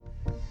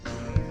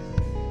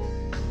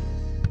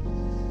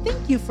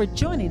Thank you for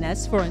joining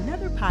us for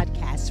another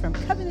podcast from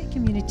Covenant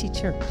Community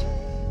Church.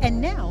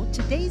 And now,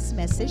 today's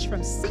message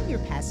from Senior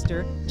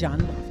Pastor John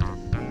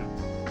Lofton.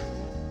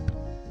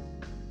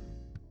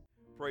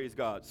 Praise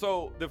God.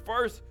 So the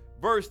first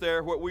verse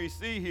there, what we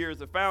see here is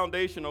the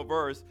foundational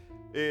verse,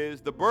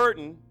 is the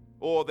burden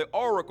or the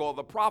oracle,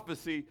 the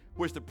prophecy,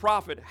 which the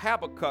prophet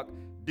Habakkuk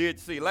did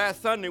see.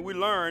 Last Sunday we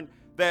learned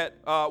that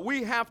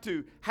we have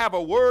to have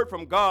a word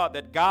from God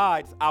that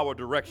guides our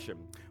direction.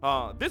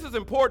 This is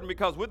important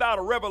because without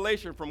a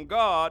revelation from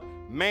God,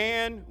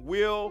 man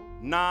will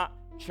not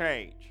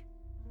change.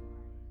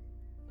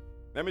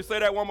 Let me say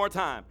that one more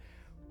time.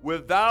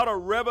 Without a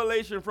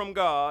revelation from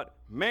God,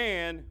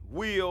 man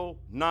will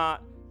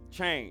not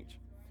change.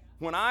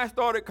 When I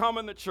started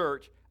coming to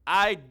church,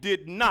 I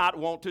did not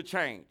want to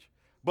change.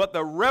 But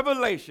the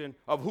revelation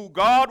of who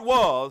God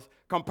was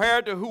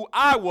compared to who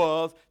I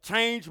was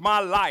changed my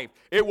life.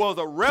 It was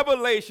a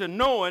revelation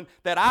knowing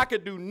that I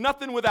could do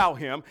nothing without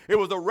him. It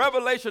was a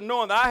revelation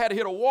knowing that I had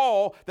hit a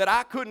wall, that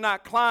I could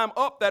not climb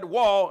up that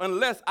wall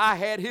unless I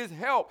had his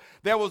help.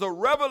 There was a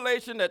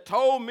revelation that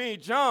told me,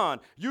 John,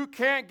 you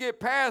can't get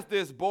past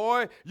this,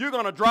 boy. You're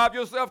going to drive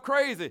yourself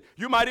crazy.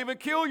 You might even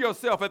kill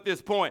yourself at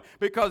this point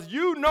because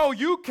you know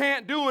you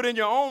can't do it in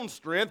your own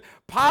strength.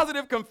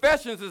 Positive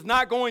confessions is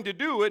not going to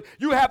do it.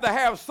 You have to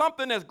have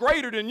something that's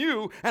greater than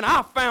you, and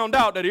I found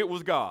out that it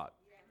was God.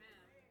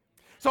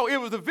 So it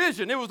was a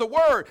vision. It was a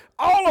word.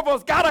 All of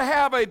us got to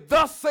have a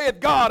thus saith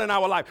God in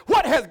our life.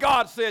 What has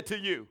God said to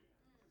you?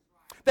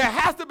 There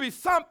has to be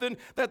something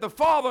that the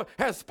Father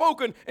has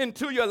spoken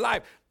into your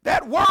life.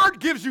 That word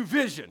gives you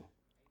vision.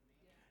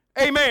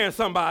 Amen,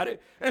 somebody.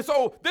 And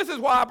so this is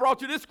why I brought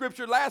you this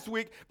scripture last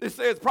week. It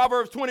says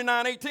Proverbs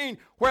 29:18,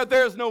 where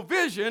there's no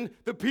vision,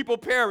 the people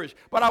perish.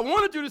 But I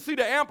wanted you to see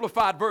the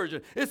amplified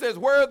version. It says,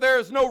 where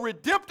there's no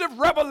redemptive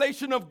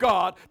revelation of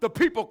God, the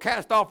people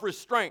cast off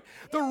restraint.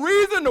 The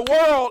reason the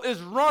world is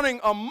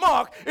running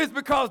amok is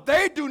because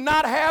they do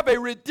not have a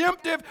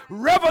redemptive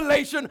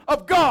revelation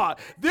of God.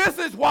 This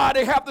is why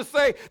they have to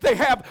say they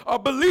have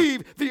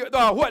believe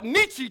what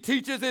Nietzsche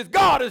teaches is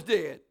God is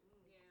dead.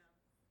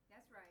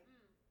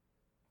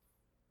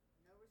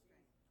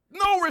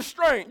 No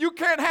restraint. You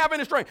can't have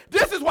any restraint.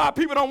 This is why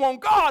people don't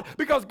want God,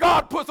 because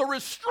God puts a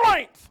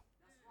restraint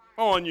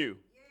on you.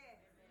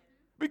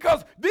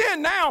 Because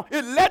then now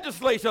it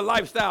legislates your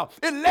lifestyle.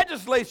 It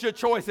legislates your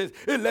choices.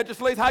 It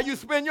legislates how you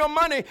spend your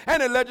money,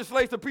 and it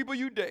legislates the people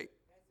you date.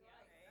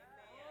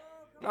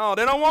 No,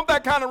 they don't want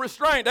that kind of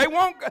restraint. They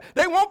want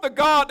the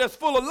God that's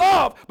full of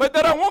love, but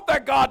they don't want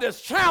that God that's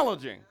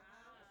challenging.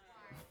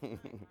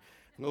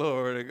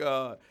 Glory to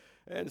God.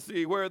 And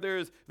see, where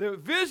there's the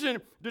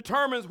vision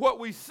determines what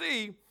we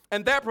see,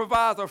 and that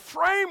provides a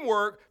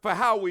framework for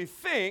how we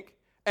think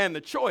and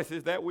the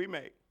choices that we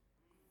make.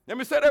 Let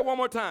me say that one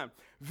more time.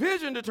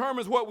 Vision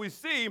determines what we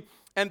see,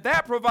 and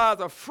that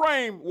provides a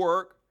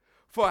framework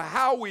for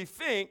how we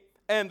think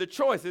and the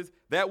choices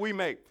that we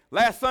make.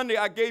 Last Sunday,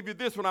 I gave you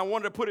this one. I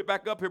wanted to put it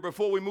back up here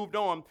before we moved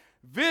on.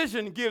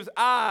 Vision gives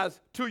eyes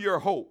to your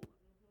hope.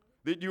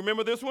 Did you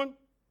remember this one?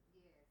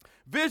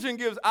 Vision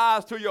gives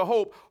eyes to your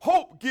hope.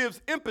 Hope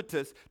gives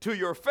impetus to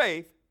your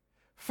faith.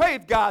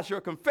 Faith guides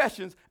your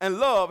confessions, and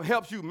love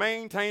helps you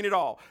maintain it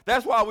all.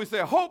 That's why we say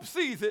hope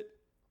sees it,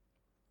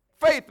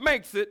 faith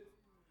makes it,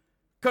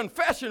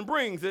 confession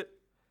brings it,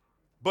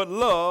 but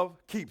love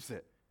keeps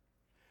it.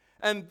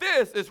 And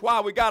this is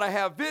why we got to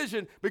have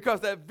vision,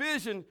 because that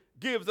vision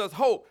gives us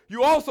hope.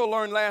 You also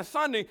learned last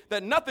Sunday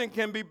that nothing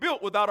can be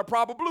built without a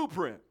proper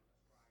blueprint.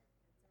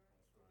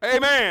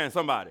 Amen,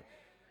 somebody.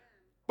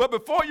 But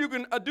before you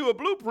can do a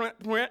blueprint,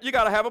 you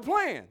got to have a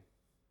plan.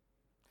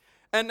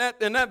 And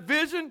that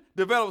vision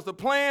develops the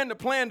plan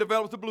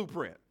develops the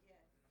blueprint.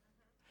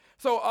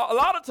 So a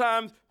lot of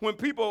times when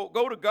people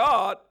go to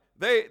God,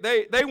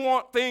 they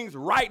want things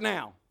right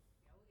now.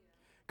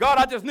 God,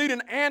 I just need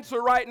an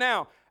answer right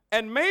now.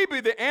 And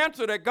maybe the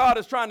answer that God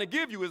is trying to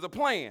give you is a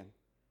plan.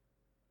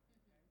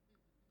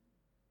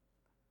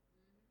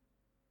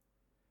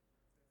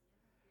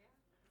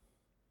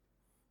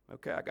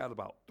 Okay, I got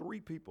about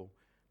 3 people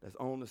that's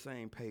on the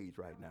same page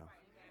right now.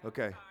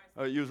 Okay.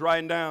 You was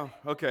writing down?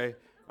 Okay.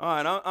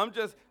 All right.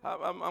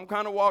 I'm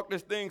kind of walking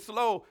this thing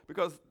slow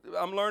because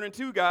I'm learning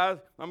too, guys.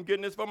 I'm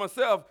getting this for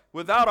myself.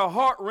 Without a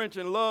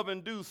heart-wrenching,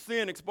 love-induced,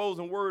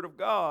 sin-exposing word of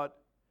God,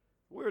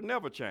 we'll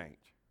never change.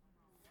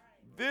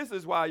 This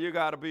is why you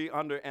got to be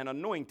under an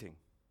anointing.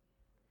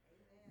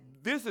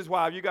 This is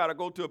why you got to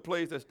go to a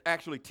place that's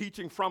actually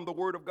teaching from the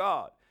word of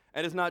God.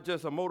 And it's not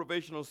just a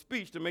motivational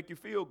speech to make you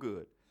feel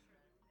good.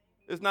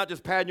 It's not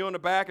just patting you on the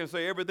back and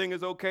say everything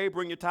is okay,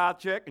 bring your tithe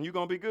check, and you're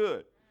going to be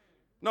good.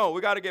 No, we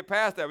got to get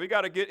past that. We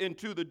got to get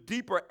into the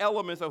deeper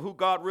elements of who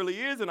God really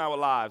is in our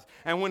lives.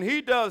 And when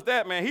he does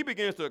that, man, he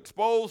begins to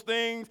expose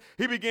things.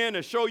 He begins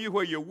to show you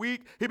where you're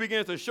weak. He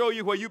begins to show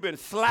you where you've been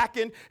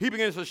slacking. He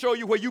begins to show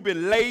you where you've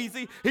been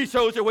lazy. He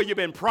shows you where you've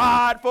been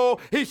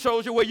prideful. He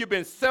shows you where you've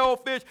been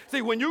selfish.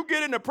 See, when you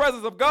get in the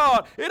presence of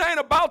God, it ain't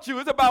about you.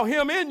 It's about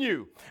him in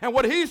you. And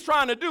what he's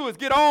trying to do is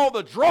get all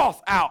the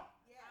dross out.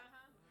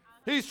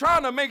 He's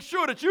trying to make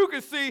sure that you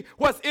can see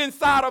what's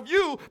inside of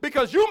you,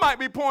 because you might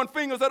be pointing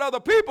fingers at other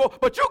people,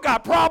 but you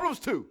got problems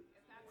too.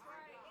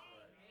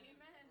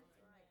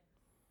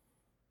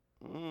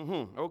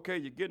 Okay,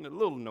 you're getting a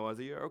little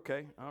noisier.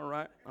 Okay, all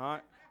right.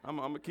 I'm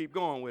going to keep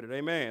going with it.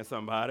 Amen,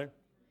 somebody.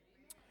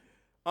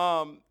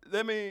 I'm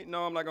not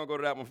going to go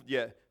to that one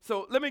yet.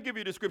 So let me give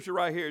you the scripture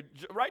right here.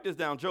 Write this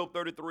down, Job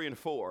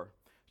 33:4.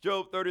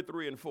 Job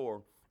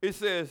 33:4. It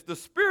says, the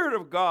Spirit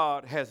of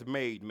God has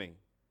made me.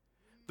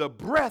 The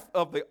breath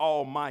of the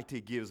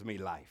Almighty gives me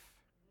life.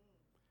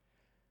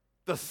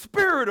 The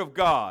Spirit of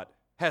God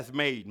has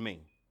made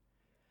me.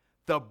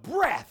 The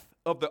breath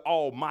of the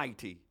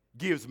Almighty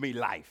gives me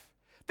life.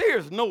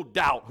 There's no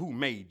doubt who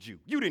made you.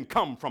 You didn't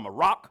come from a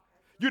rock.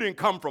 You didn't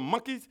come from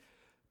monkeys.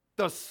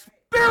 The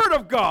Spirit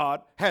of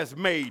God has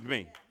made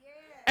me.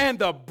 And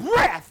the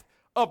breath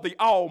of the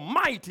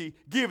Almighty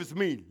gives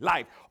me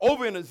life.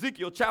 Over in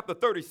Ezekiel chapter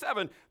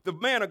 37, the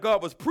man of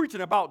God was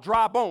preaching about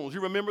dry bones.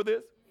 You remember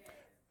this?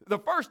 The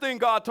first thing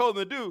God told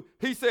him to do,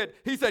 he said,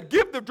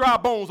 give the dry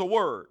bones a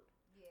word.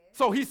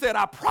 So he said,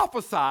 I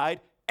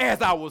prophesied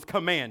as I was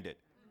commanded.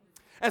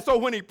 And so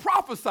when he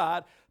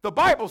prophesied, the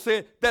Bible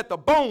said that the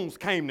bones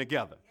came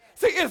together.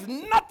 See, it's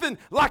nothing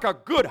like a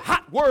good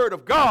hot word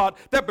of God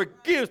that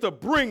begins to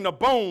bring the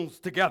bones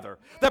together,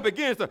 that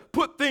begins to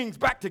put things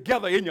back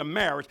together in your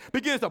marriage,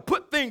 begins to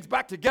put things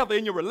back together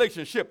in your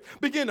relationship,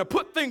 begin to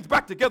put things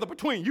back together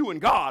between you and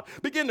God,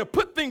 begin to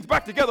put things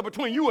back together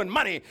between you and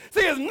money. See,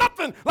 it's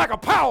nothing like a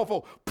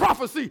powerful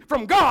prophecy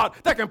from God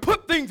that can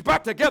put things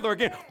back together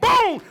again,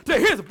 bone to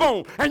his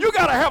bone. And you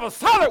got to have a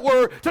solid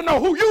word to know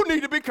who you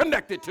need to be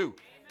connected to,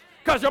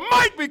 because you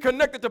might be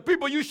connected to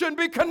people you shouldn't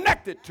be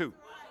connected to.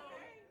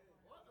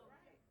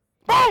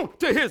 Bone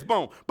to his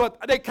bone.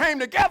 But they came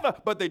together,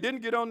 but they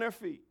didn't get on their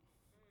feet.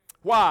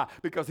 Why?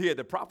 Because he had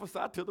to prophesy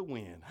to the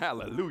wind.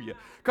 Hallelujah.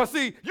 Because,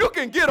 see, you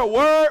can get a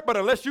word, but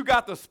unless you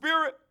got the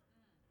Spirit,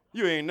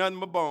 you ain't nothing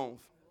but bones.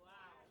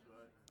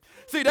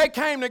 See, they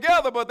came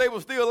together, but they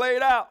were still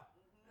laid out.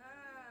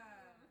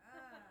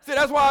 See,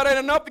 that's why it ain't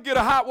enough to get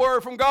a hot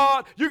word from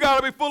God. You got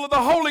to be full of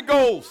the Holy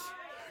Ghost.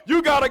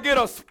 You got to get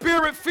a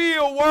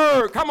Spirit-filled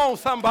word. Come on,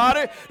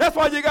 somebody. That's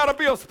why you got to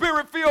be a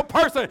Spirit-filled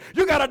person.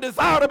 You got a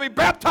desire to be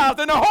baptized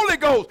in the Holy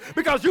Ghost,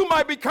 because you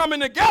might be coming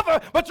together,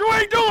 but you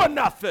ain't doing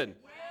nothing.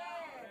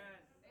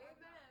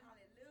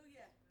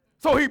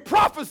 So he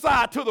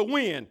prophesied to the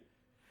wind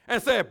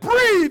and said,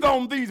 breathe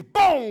on these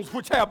bones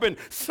which have been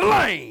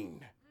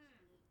slain.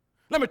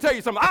 Let me tell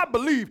you something. I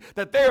believe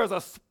that there is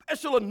a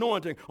special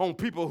anointing on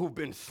people who've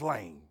been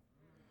slain.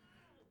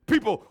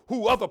 People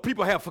who other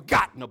people have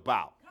forgotten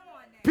about.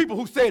 People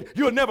who said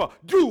you'll never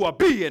do or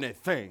be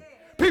anything.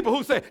 People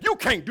who say you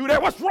can't do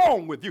that. What's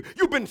wrong with you?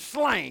 You've been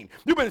slain.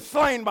 You've been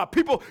slain by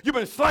people. You've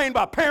been slain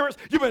by parents.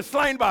 You've been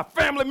slain by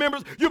family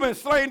members. You've been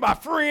slain by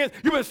friends.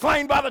 You've been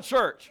slain by the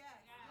church.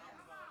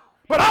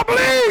 But I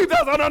believe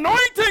there's an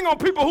anointing on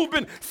people who've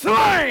been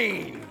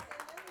slain.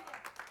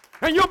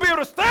 And you'll be able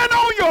to stand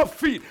on your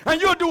feet and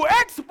you'll do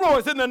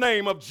exploits in the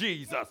name of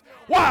Jesus.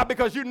 Why?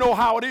 Because you know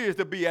how it is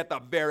to be at the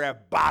very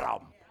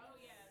bottom.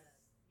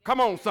 Come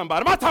on,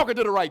 somebody. Am I talking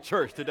to the right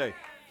church today?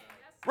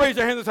 Raise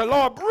your hands and say,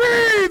 Lord,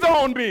 breathe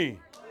on me.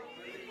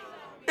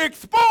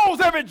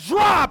 Expose every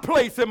dry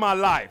place in my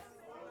life.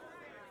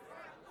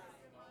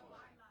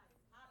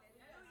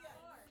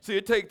 See,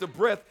 it takes the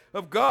breath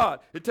of God.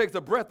 It takes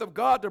the breath of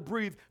God to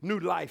breathe new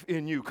life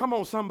in you. Come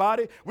on,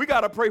 somebody. We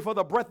got to pray for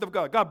the breath of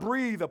God. God,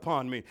 breathe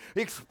upon me.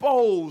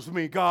 Expose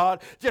me,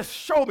 God. Just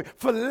show me.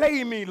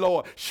 Fillet me,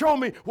 Lord. Show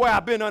me where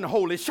I've been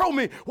unholy. Show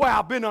me where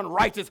I've been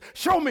unrighteous.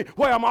 Show me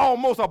where I'm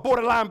almost a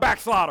borderline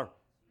backslider.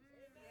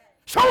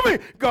 Show me,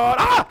 God.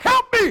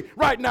 Help me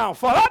right now,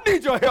 Father. I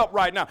need your help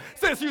right now.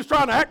 Since you're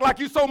trying to act like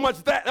you so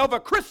much that of a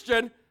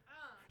Christian,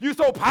 you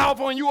so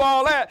powerful and you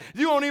all that,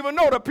 you don't even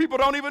know that people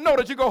don't even know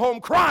that you go home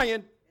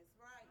crying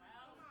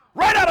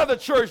right out of the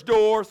church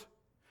doors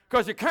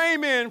because you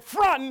came in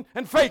fronting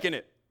and faking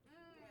it.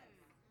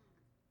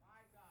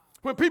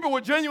 When people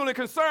were genuinely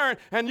concerned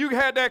and you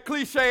had that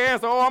cliche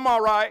answer, oh, I'm all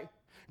right.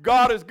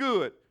 God is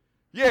good.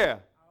 Yeah,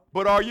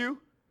 but are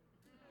you?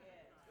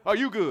 Are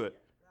you good?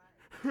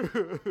 I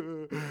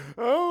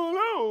don't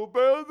know,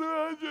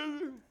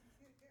 Pastor.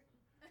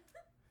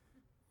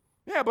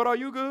 Yeah, but are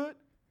you good?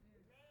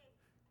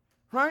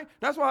 Right?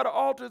 That's why the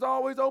altar is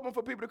always open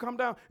for people to come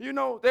down. You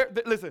know,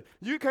 listen,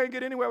 you can't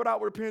get anywhere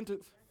without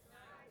repentance.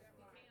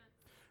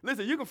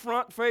 Listen, you can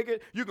front, fake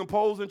it, you can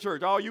pose in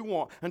church all you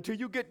want until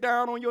you get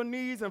down on your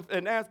knees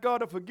and ask God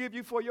to forgive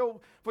you for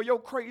your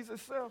crazy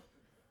self.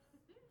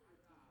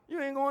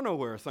 You ain't going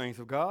nowhere, saints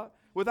of God.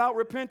 Without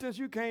repentance,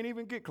 you can't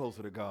even get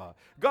closer to God.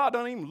 God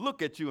doesn't even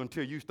look at you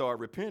until you start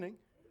repenting.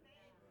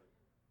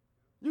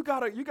 You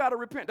gotta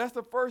repent. That's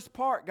the first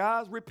part,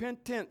 guys,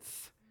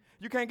 repentance.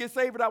 You can't get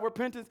saved without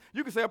repentance.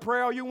 You can say a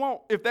prayer all you want.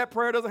 If that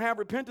prayer doesn't have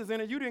repentance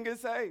in it, you didn't get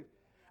saved.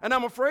 And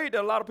I'm afraid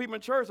that a lot of people in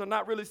church are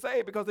not really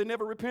saved because they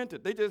never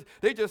repented.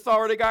 They just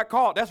sorry they got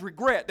caught. That's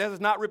regret. That is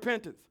not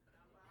repentance.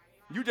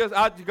 You just,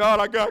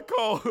 God, I got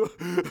caught.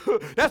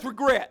 That's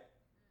regret.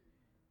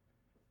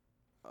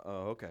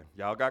 Okay.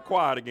 Y'all got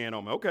quiet again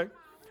on me. Okay.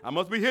 I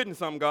must be hitting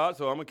something, God,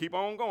 so I'm going to keep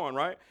on going,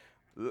 right?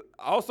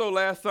 Also,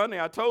 last Sunday,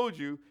 I told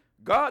you,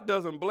 God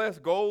doesn't bless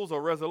goals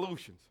or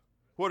resolutions.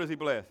 What does he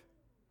bless?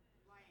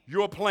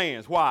 Your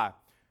plans. Why?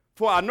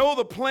 For I know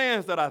the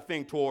plans that I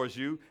think towards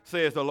you,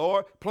 says the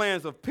Lord,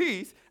 plans of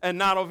peace and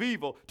not of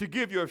evil, to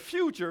give you a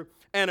future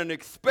and an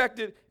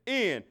expected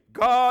end.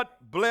 God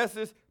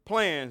blesses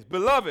plans.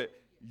 Beloved,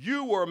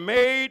 you were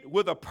made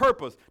with a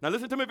purpose. Now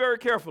listen to me very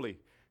carefully.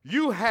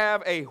 You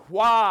have a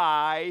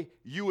why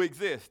you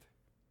exist.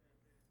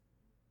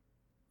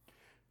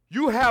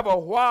 You have a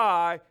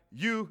why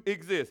you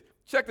exist.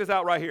 Check this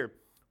out right here.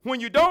 When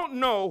you don't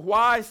know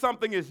why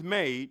something is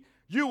made,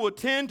 you will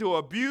tend to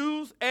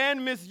abuse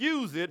and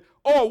misuse it,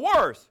 or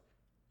worse,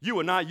 you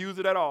will not use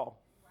it at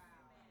all.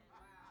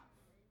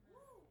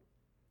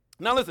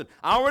 Now listen,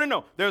 I already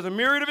know there's a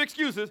myriad of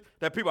excuses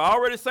that people are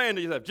already saying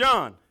to yourself.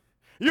 John,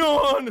 you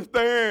don't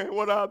understand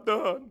what I've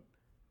done.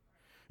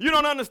 You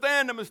don't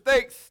understand the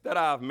mistakes that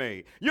I've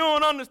made. You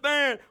don't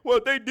understand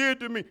what they did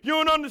to me. You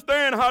don't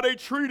understand how they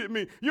treated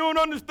me. You don't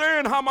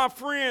understand how my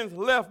friends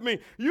left me.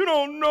 You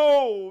don't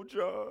know,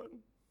 John.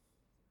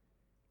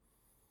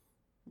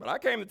 But I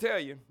came to tell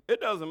you,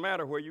 it doesn't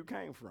matter where you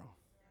came from.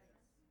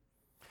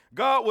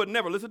 God would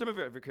never, listen to me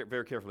very,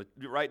 very carefully,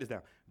 write this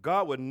down.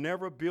 God would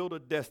never build a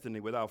destiny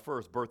without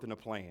first birthing a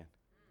plan.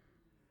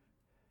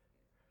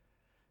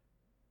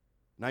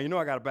 Now, you know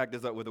I got to back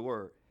this up with a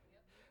word.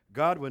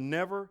 God would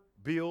never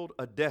build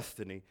a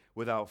destiny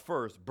without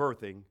first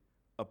birthing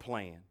a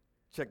plan.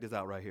 Check this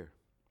out right here.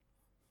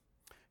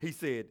 He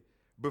said,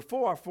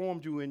 before I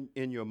formed you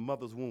in your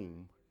mother's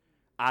womb,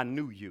 I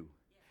knew you.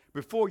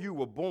 Before you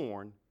were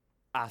born,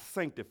 I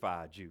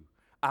sanctified you.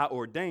 I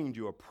ordained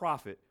you a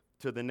prophet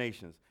to the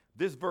nations.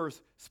 This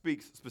verse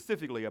speaks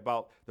specifically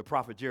about the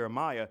prophet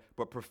Jeremiah,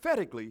 but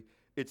prophetically,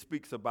 it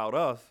speaks about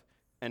us.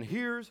 And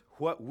here's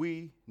what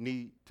we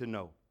need to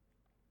know.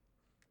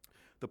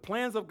 The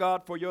plans of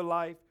God for your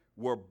life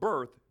were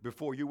birthed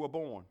before you were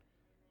born.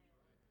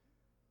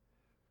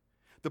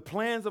 The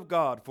plans of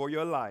God for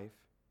your life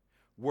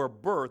were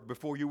birthed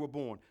before you were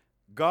born.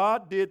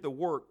 God did the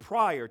work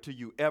prior to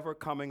you ever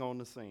coming on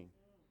the scene.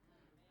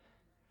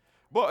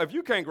 But if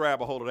you can't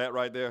grab a hold of that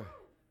right there,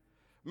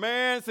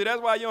 man, see, that's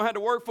why you don't have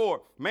to work for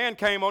it. Man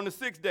came on the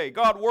sixth day.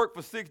 God worked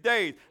for 6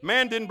 days. He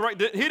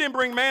didn't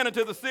bring man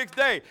until the sixth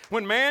day.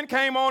 When man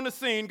came on the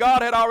scene,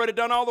 God had already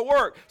done all the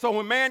work. So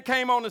when man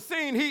came on the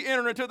scene, he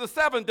entered into the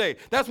seventh day.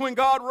 That's when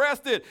God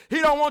rested. He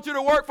don't want you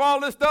to work for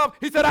all this stuff.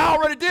 He said, I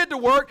already did the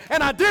work,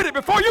 and I did it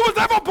before you was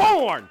ever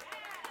born.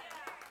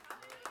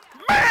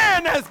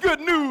 Man, that's good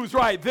news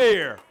right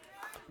there.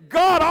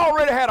 God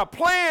already had a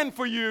plan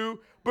for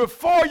you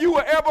before you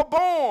were ever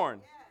born.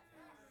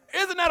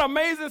 Isn't that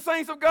amazing,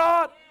 saints of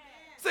God?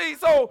 See,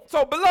 so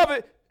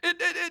beloved,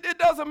 it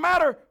doesn't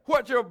matter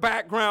what your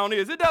background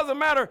is. It doesn't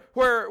matter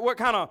what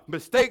kind of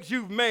mistakes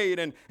you've made,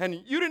 and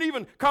you didn't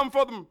even come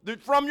from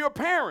your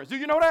parents. Do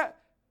you know that?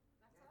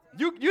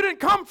 You didn't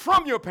come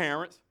from your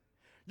parents.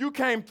 You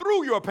came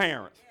through your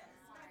parents.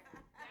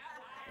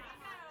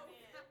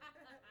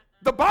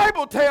 The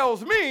Bible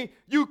tells me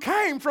you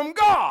came from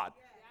God.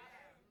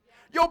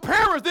 Your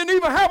parents didn't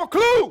even have a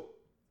clue.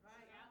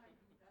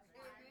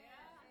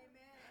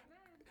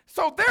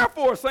 So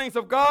therefore, saints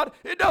of God,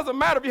 it doesn't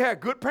matter if you had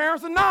good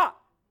parents or not.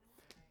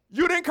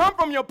 You didn't come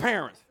from your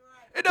parents.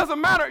 It doesn't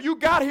matter you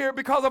got here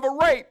because of a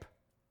rape.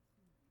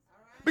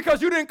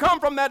 Because you didn't come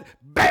from that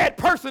bad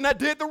person that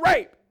did the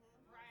rape.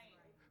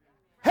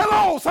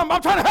 Hello, somebody.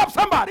 I'm trying to help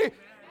somebody.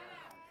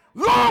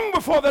 Long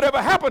before that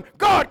ever happened,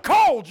 God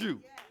called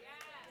you.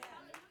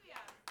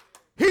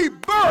 He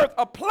birthed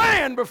a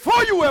plan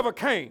before you ever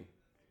came.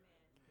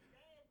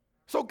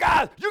 So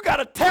guys, you got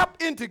to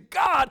tap into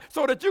God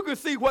so that you can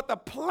see what the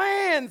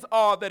plans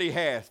are that he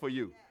has for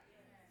you.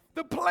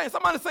 The plans.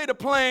 Somebody say the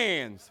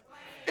plans.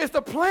 It's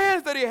the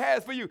plans that he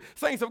has for you.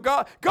 Saints of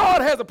God,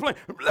 God has a plan.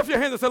 Lift your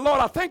hands and say, Lord,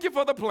 I thank you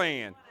for the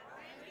plan.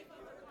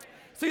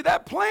 See,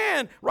 that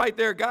plan right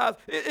there, guys,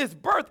 is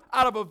birthed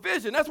out of a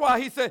vision. That's why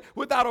he said,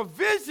 without a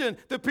vision,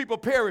 the people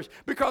perish.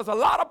 Because a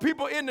lot of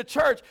people in the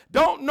church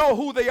don't know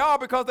who they are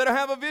because they don't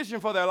have a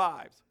vision for their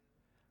lives.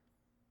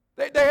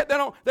 They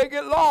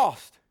get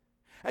lost.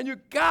 And you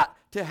got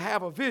to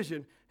have a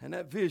vision, and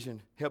that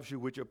vision helps you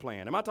with your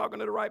plan. Am I talking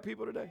to the right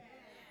people today?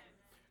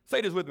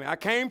 Say this with me. I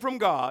came from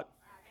God.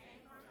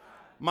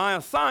 My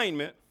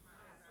assignment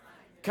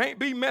can't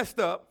be messed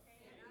up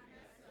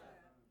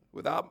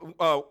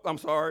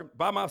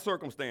by my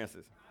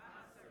circumstances.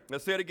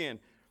 Let's say it again.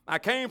 I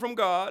came from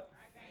God.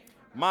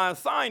 My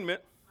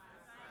assignment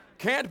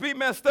can't be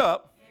messed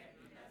up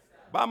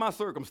by my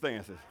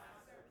circumstances.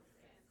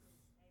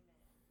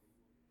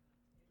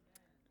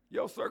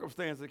 Your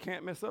circumstances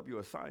can't mess up your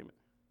assignment.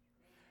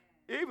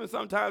 Even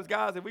sometimes,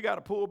 guys, if we got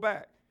to pull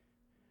back.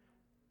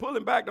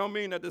 Pulling back don't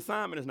mean that the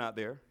assignment is not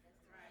there.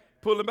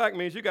 Pulling back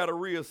means you got to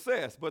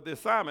reassess, but the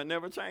assignment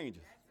never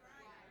changes.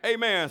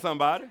 Amen,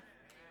 somebody.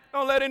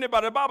 Don't let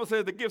anybody. The Bible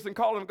says the gifts and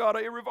calling of God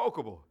are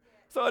irrevocable.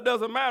 So it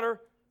doesn't matter.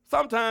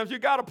 Sometimes you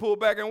got to pull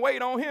back and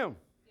wait on him.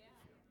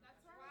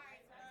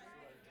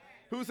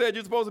 Who said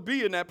you're supposed to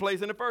be in that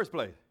place in the first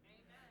place?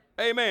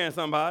 Amen,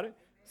 somebody.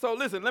 So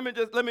listen, let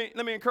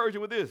me encourage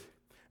you with this.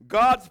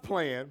 God's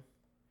plan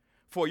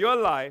for your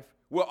life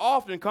will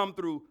often come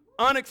through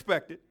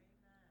unexpected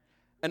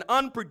and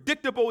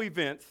unpredictable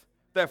events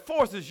that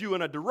forces you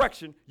in a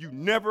direction you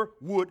never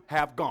would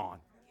have gone.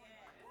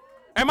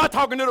 Am I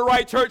talking to the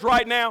right church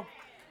right now?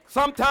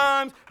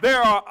 Sometimes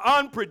there are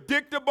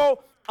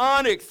unpredictable,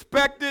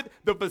 unexpected,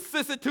 the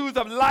vicissitudes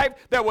of life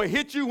that will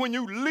hit you when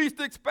you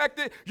least expect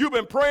it. You've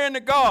been praying to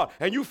God,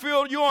 and you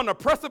feel you're on the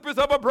precipice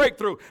of a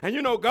breakthrough. And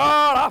you know,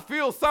 God, I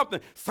feel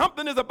something.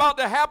 Something is about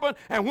to happen.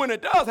 And when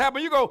it does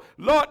happen, you go,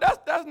 Lord,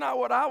 that's not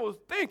what I was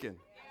thinking.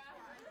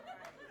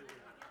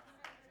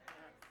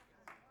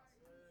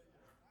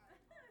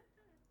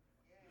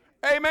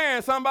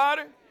 Amen,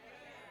 somebody.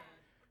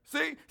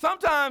 See,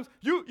 sometimes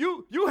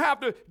you have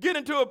to get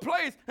into a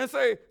place and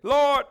say,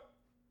 Lord,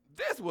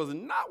 this was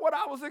not what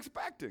I was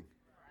expecting.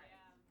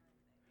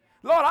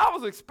 Lord, I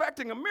was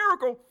expecting a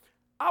miracle.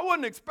 I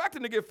wasn't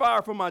expecting to get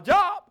fired from my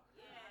job.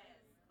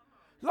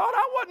 Lord,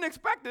 I wasn't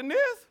expecting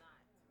this.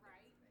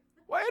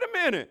 Wait a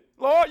minute.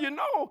 Lord, I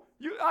know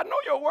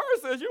your word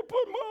says you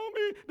put more on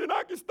me than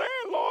I can stand,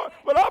 Lord,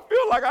 but I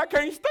feel like I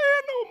can't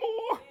stand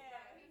no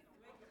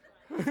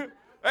more.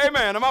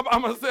 Amen.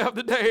 I'm myself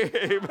today.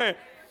 Amen.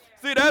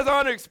 See, that's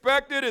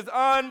unexpected, it's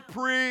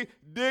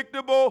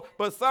unpredictable,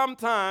 but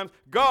sometimes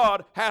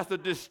God has to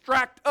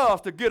distract us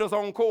to get us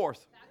on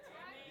course.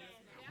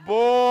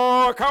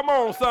 Boy, come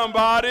on,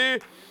 somebody.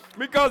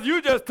 Because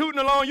you just tooting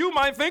along, you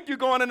might think you're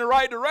going in the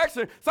right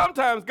direction.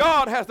 Sometimes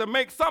God has to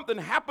make something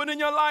happen in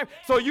your life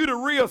so you to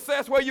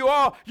reassess where you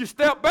are. You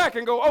step back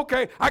and go,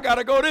 okay, I got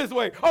to go this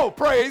way. Oh,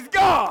 praise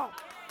God.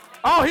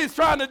 All he's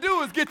trying to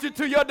do is get you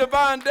to your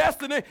divine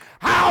destiny.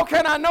 How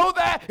can I know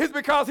that? It's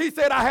because he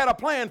said I had a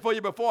plan for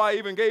you before I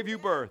even gave you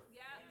birth.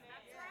 Yeah,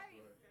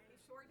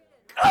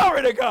 that's right.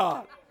 Glory to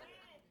God.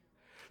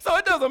 So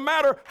it doesn't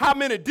matter how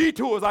many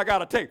detours I got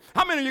to take.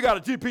 How many of you got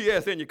a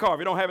GPS in your car? If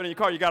you don't have it in your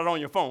car, you got it on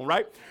your phone,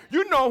 right?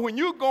 You know when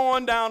you're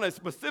going down a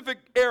specific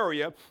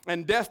area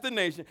and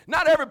destination,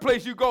 not every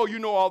place you go, you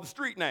know all the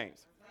street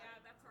names. Yeah,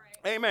 that's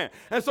right. Amen.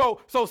 And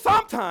so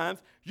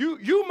sometimes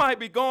you might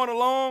be going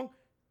along,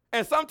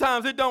 and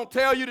sometimes it don't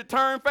tell you to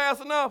turn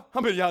fast enough. How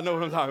many of y'all know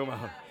what I'm talking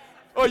about?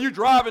 Or you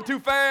driving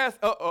too fast?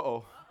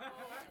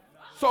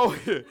 So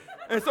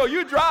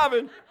you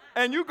driving,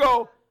 and you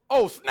go,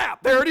 oh,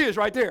 snap, there it is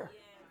right there.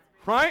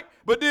 Right?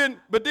 But then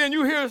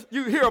you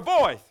hear a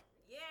voice.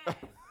 Yeah.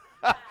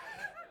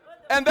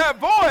 And that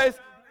voice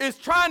is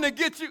trying to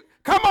get you,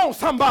 come on,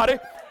 somebody.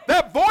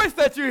 That voice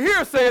that you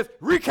hear says,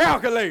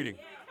 recalculating.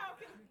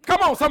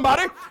 Come on,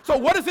 somebody. So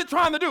what is it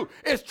trying to do?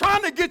 It's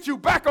trying to get you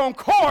back on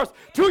course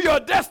to your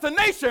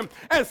destination.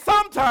 And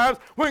sometimes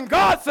when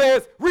God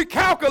says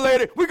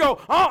recalculate it, we go,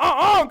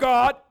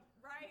 God.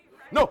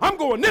 No, I'm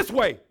going this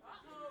way.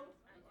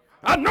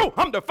 I know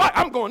I'm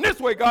going this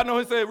way. God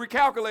knows he said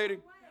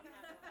recalculating.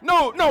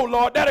 No,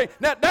 Lord,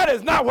 that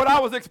is not what I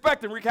was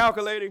expecting,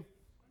 recalculating.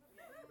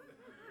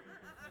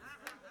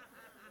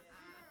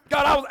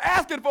 God, I was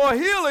asking for a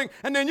healing,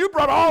 and then you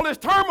brought all this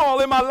turmoil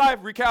in my life,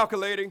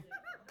 recalculating.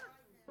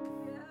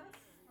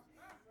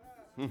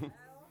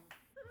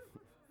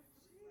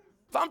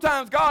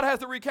 Sometimes God has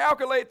to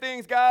recalculate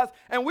things, guys,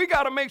 and we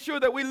got to make sure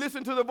that we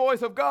listen to the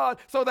voice of God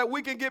so that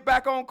we can get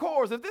back on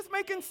course. Is this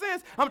making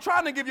sense? I'm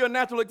trying to give you a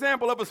natural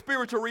example of a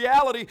spiritual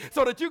reality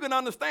so that you can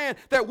understand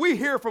that we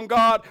hear from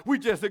God, we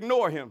just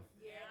ignore him.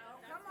 Yeah.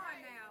 Come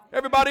on now.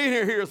 Everybody in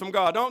here hears from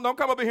God. Don't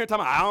come up in here and tell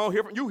me, I don't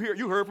hear from you.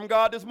 You heard from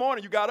God this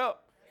morning. You got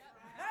up.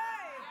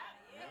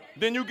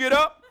 Then you get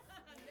up.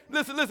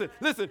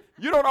 Listen.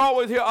 You don't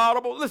always hear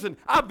audible. Listen,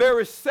 I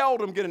very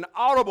seldom get an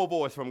audible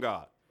voice from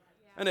God.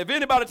 And if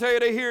anybody tell you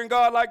they hearing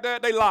God like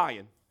that, they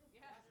lying.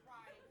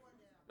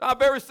 I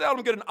very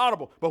seldom get an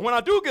audible. But when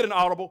I do get an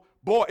audible,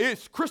 boy,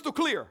 it's crystal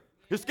clear.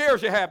 It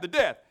scares you half to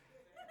death.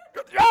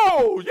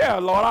 Oh, yeah,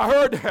 Lord, I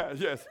heard that.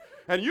 Yes.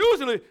 And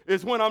usually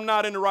it's when I'm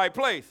not in the right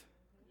place.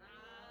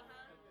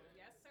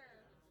 Yes,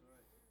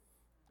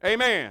 sir.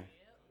 Amen.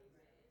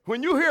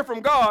 When you hear from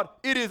God,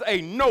 it is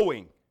a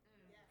knowing.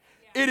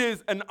 It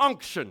is an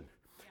unction.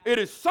 It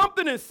is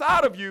something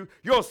inside of you.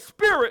 Your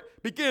spirit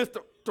begins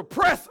to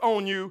press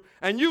on you,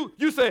 and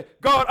you say,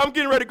 God, I'm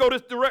getting ready to go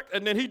this direct,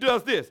 and then he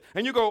does this.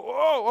 And you go,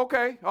 oh,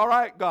 okay, all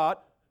right, God.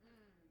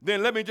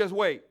 Then let me just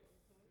wait.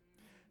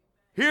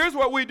 Here's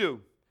what we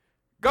do.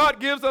 God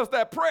gives us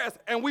that press,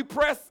 and we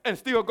press and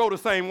still go the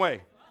same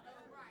way.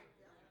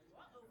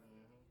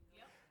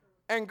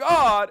 And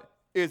God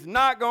is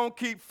not going to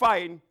keep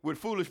fighting with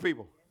foolish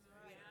people.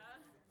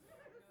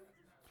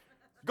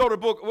 Go to the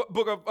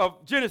book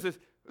of Genesis.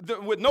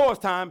 With Noah's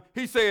time,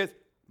 he says,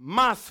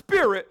 my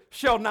spirit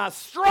shall not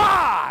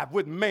strive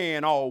with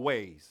man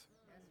always.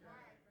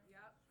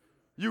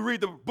 You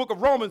read the book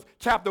of Romans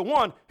chapter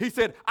 1, he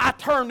said, I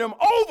turn them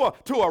over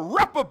to a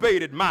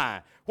reprobated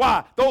mind.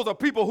 Why? Those are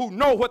people who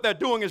know what they're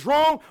doing is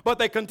wrong, but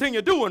they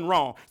continue doing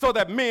wrong so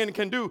that men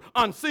can do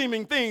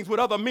unseeming things with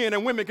other men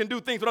and women can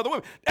do things with other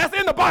women. That's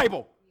in the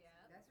Bible. Yeah,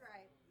 that's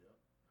right.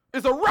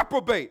 is a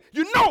reprobate.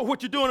 You know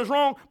what you're doing is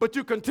wrong, but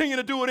you continue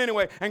to do it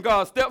anyway. And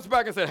God steps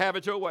back and said, have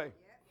it your way.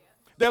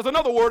 There's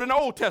another word in the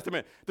Old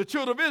Testament. The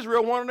children of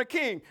Israel wanted a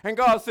king. And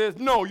God says,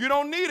 no, you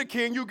don't need a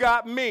king. You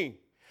got me.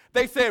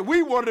 They said,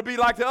 we wanted to be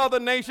like the other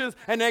nations,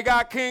 and they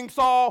got King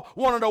Saul,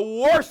 one of the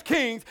worst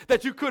kings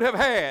that you could have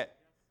had.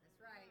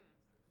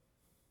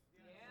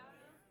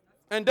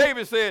 And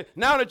David said,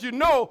 now that you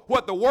know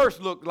what the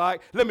worst looked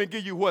like, let me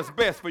give you what's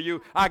best for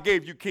you. I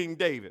gave you King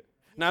David.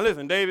 Now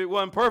listen, David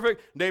wasn't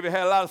perfect. David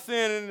had a lot of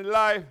sin in his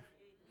life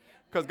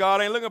because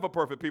God ain't looking for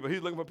perfect people.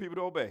 He's looking for people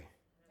to obey.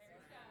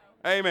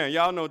 Amen.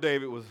 Y'all know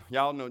David.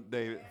 Y'all know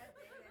David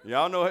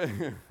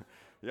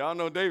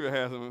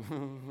has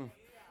some.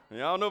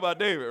 Y'all know about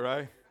David,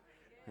 right?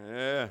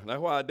 Yeah, that's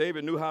why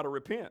David knew how to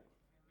repent.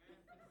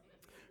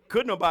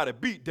 Couldn't nobody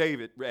beat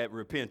David at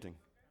repenting.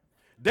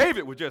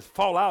 David would just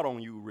fall out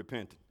on you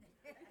repenting.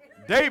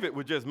 David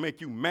would just make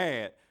you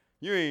mad.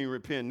 You ain't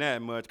repenting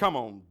that much. Come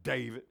on,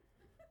 David.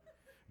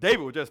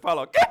 David would just fall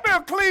out. Give me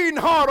a clean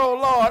heart, O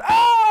Lord.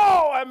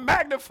 Oh, and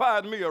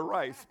magnified me a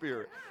right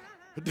spirit.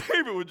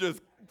 David would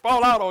just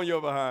fall out on your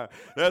behind.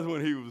 That's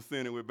when he was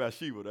sinning with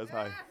Bathsheba. That's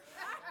how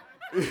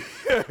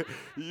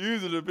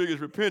usually the biggest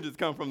repentance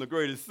comes from the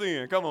greatest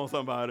sin. Come on,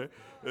 somebody.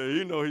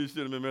 You know he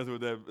shouldn't have been messing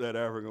with that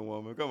African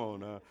woman. Come on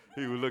now.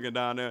 He was looking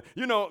down there.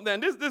 You know, then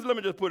this let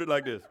me just put it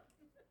like this.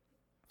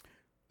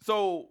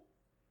 So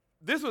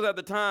this was at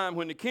the time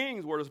when the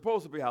kings were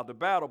supposed to be out to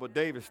battle, but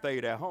David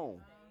stayed at home.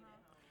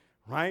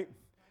 Right?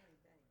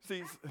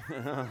 See,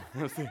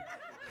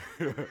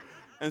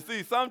 and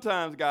see,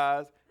 sometimes,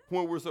 guys,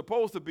 when we're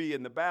supposed to be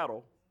in the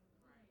battle,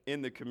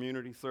 in the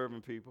community,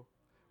 serving people,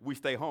 we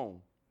stay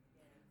home.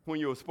 When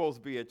you're supposed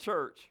to be at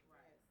church.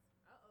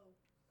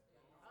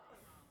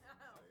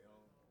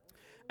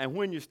 And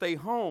when you stay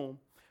home,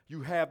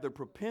 you have the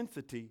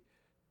propensity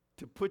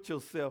to put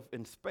yourself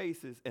in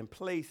spaces and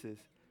places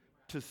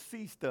to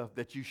see stuff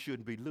that you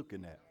shouldn't be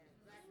looking at.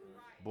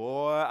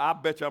 Boy, I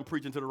bet you I'm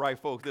preaching to the right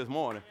folks this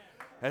morning.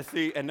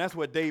 And that's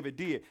what David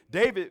did.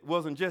 David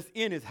wasn't just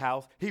in his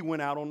house, he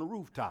went out on the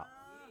rooftop.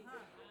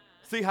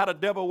 See how the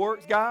devil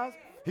works, guys?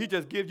 He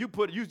just gives you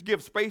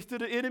give space to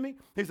the enemy.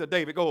 He said,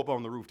 David, go up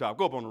on the rooftop.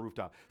 Go up on the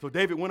rooftop. So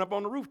David went up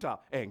on the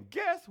rooftop, and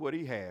guess what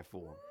he had for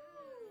him?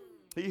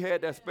 He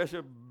had that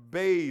special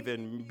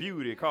bathing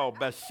beauty called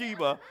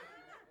Bathsheba.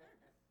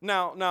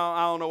 Now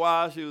I don't know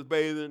why she was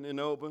bathing in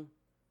the open.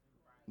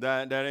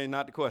 That ain't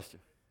not the question.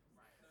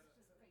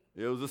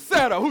 It was a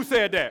setup. Who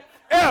said that?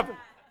 Evan.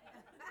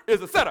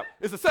 It's a setup.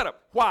 It's a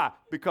setup. Why?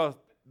 Because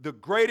the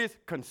greatest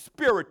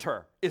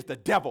conspirator is the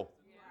devil.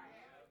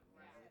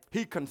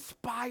 He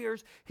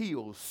conspires. He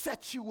will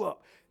set you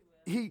up.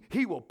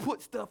 He will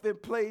put stuff in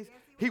place.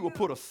 He will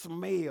put a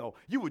smell.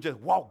 You would just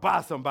walk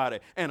by somebody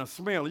and a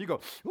smell, and you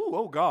go, ooh,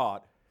 oh,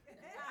 God.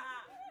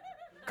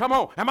 Come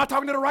on. Am I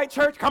talking to the right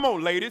church? Come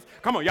on, ladies.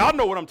 Come on. Y'all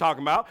know what I'm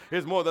talking about.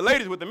 It's more the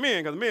ladies with the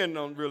men because men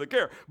don't really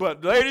care.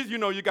 But ladies, you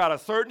know you got a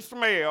certain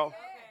smell.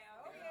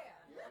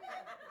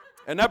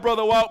 And that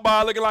brother walked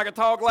by looking like a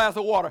tall glass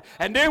of water.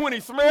 And then when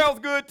he smells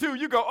good, too,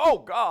 you go, oh,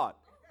 God.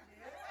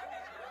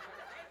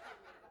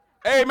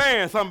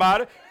 Amen,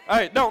 somebody.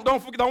 Hey, don't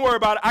worry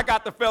about it. I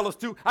got the fellas,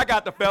 too. I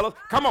got the fellas.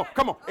 Come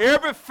on.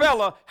 Every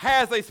fella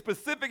has a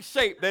specific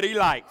shape that he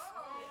likes.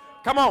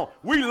 Come on.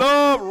 We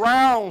love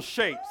round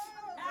shapes.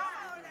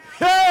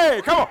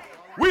 Hey, come on.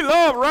 We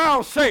love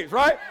round shapes,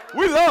 right?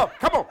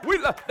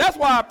 That's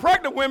why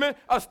pregnant women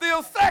are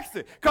still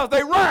sexy, because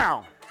they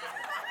round.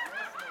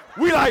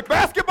 We like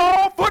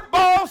basketball,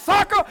 football,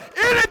 soccer,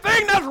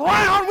 anything that's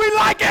round, we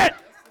like it.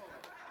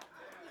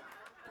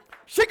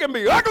 She can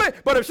be ugly,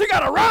 but if she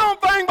got a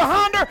round thing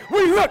behind her,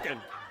 we looking.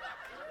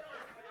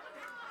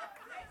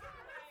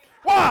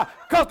 Why?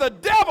 Because the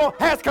devil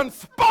has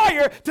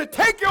conspired to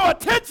take your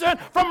attention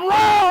from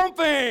round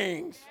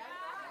things.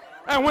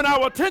 And when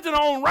our attention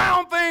on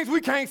round things, we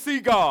can't see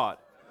God.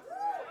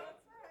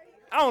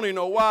 I don't even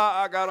know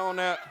why I got on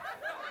that.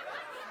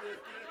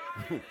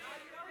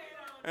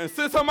 And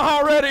since I'm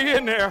already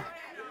in there,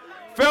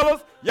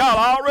 fellas, y'all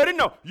already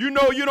know. You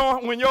know you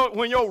don't when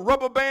your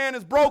rubber band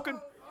is broken.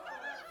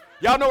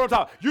 Y'all know what I'm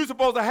talking about. You're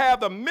supposed to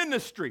have the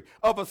ministry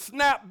of a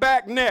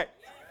snapback neck.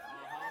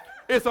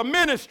 It's a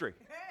ministry.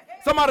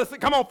 Somebody say,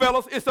 come on,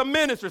 fellas, it's a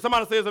ministry.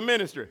 Somebody say it's a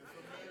ministry.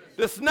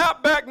 The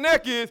snapback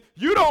neck is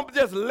you don't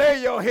just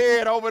lay your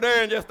head over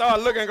there and just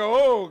start looking and go,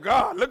 oh,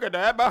 God, look at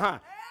that behind.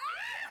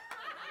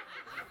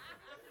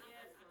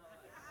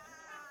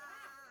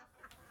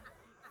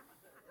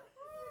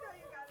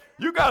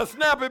 You got to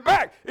snap it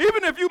back.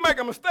 Even if you make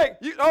a mistake,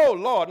 oh,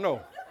 Lord,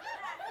 no.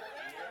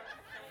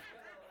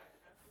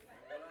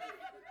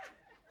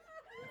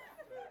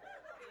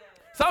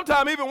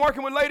 Sometimes even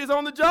working with ladies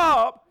on the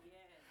job,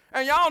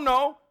 and y'all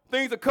know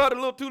things are cut a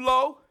little too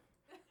low.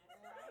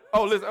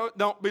 Oh, listen,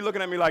 don't be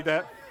looking at me like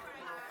that.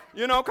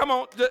 You know, come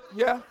on,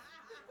 yeah.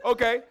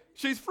 Okay,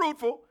 she's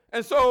fruitful,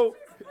 and so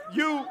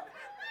you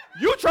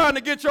trying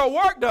to get your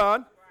work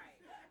done,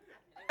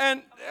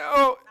 and,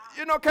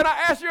 can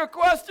I ask you a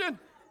question?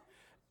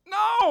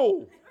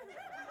 No.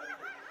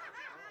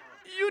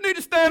 You need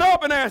to stand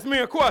up and ask me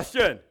a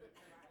question.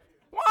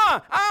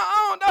 Why?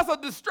 That's a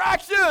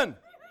distraction.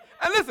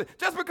 And listen,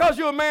 just because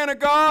you're a man of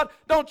God,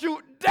 don't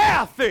you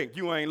dare think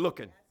you ain't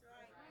looking.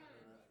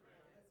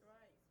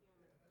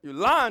 You're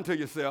lying to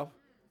yourself.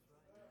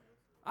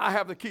 I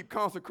have to keep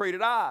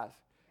consecrated eyes.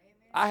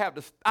 I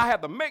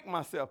have to make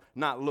myself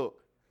not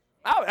look.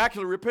 I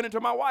actually repented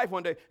to my wife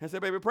one day and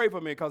said, baby, pray for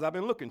me because I've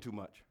been looking too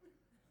much.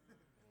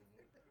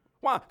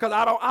 Why? Because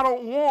I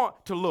don't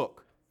want to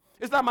look.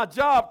 It's not my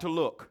job to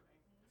look.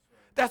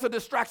 That's a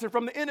distraction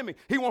from the enemy.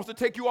 He wants to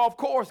take you off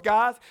course,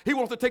 guys. He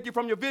wants to take you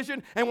from your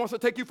vision and wants to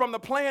take you from the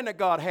plan that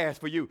God has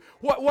for you.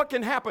 What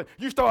can happen?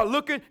 You start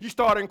looking, you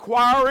start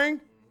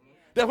inquiring.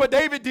 That's what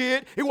David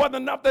did. It wasn't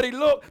enough that he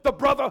looked. The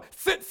brother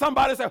sent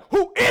somebody and said,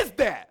 who is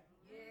that?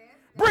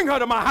 Bring her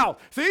to my house.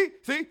 See,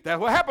 that's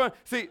what happened.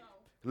 See,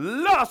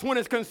 lust, when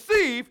it's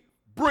conceived,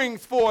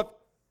 brings forth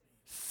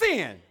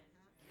sin.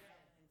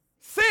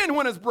 Sin,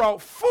 when it's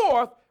brought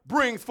forth,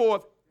 brings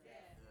forth.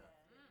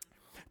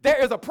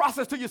 There is a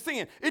process to your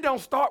sin. It don't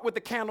start with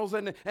the candles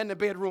and the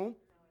bedroom.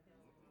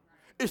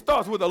 It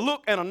starts with a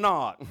look and a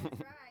nod.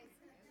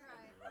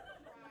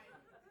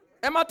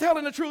 Am I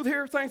telling the truth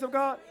here, saints of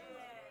God?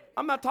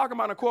 I'm not talking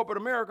about in corporate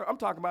America. I'm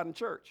talking about in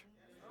church.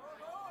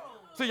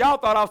 See, y'all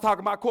thought I was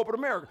talking about corporate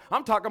America.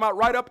 I'm talking about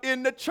right up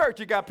in the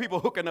church. You got people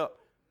hooking up.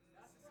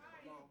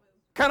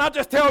 Can I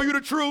just tell you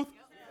the truth?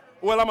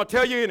 Well, I'm going to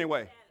tell you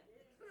anyway.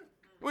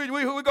 We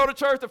go to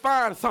church to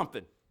find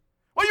something.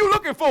 What are you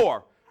looking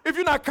for? If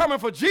you're not coming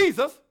for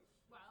Jesus,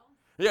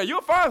 yeah,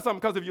 you'll find something,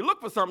 because if you look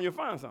for something, you'll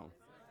find something.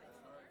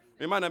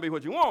 It might not be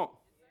what you want.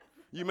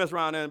 You mess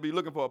around there and be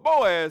looking for a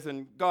Boaz,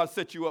 and God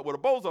set you up with a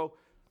bozo,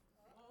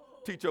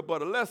 teach your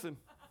butt a lesson.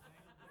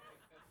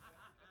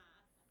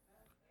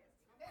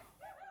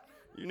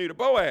 You need a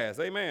Boaz.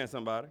 Amen,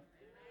 somebody.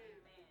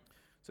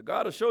 So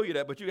God will show you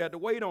that, but you have to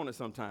wait on it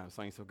sometimes,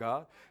 saints of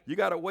God. You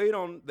got to wait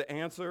on the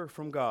answer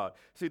from God.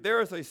 See, there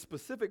is a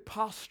specific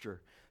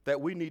posture that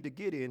we need to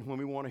get in when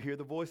we want to hear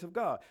the voice of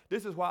God.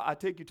 This is why I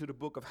take you to the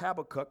book of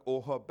Habakkuk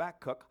or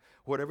Habakkuk,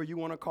 whatever you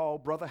want to call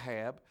Brother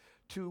Hab,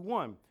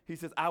 2:1. He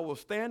says, I will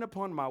stand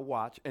upon my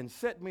watch and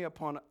set me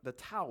upon the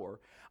tower.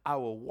 I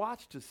will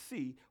watch to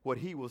see what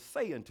he will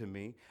say unto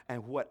me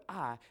and what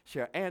I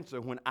shall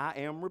answer when I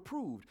am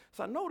reproved.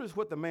 So notice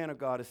what the man of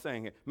God is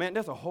saying here. Man,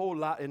 there's a whole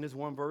lot in this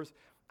one verse.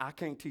 I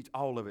can't teach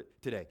all of it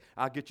today.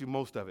 I'll get you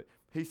most of it.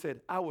 He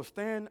said, I will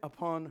stand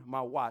upon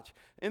my watch.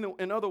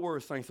 In other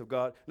words, saints of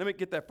God, let me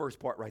get that first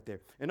part right there.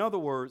 In other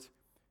words,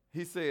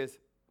 he says,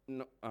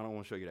 no, I don't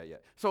want to show you that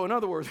yet. So in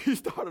other words, he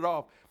started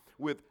off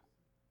with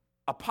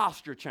a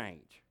posture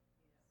change.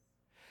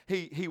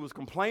 He was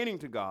complaining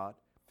to God,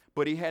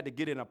 but he had to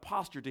get in a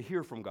posture to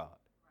hear from God.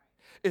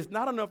 It's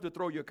not enough to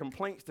throw your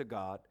complaints to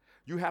God.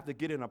 You have to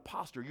get in a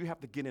posture. You have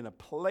to get in a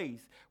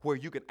place where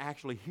you can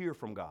actually hear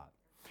from God.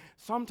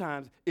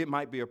 Sometimes it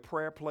might be a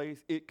prayer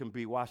place. It can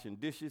be washing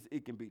dishes.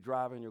 It can be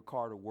driving your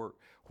car to work.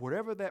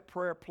 Whatever that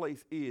prayer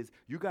place is,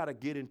 you got to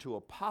get into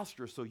a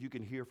posture so you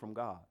can hear from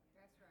God.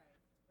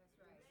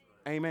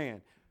 That's right.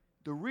 Amen.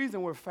 The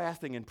reason we're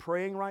fasting and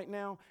praying right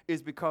now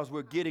is because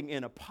we're getting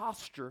in a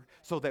posture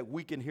so that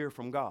we can hear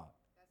from God.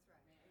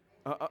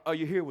 That's right. Are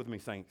you here with me,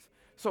 saints?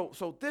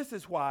 So this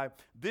is why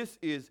this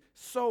is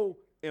so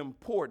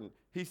important.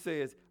 He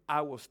says,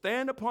 I will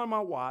stand upon my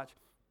watch.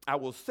 I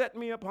will set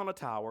me upon a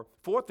tower.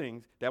 4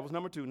 things. That was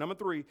number 2. Number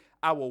 3,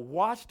 I will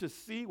watch to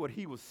see what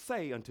he will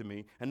say unto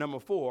me. And number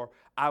 4,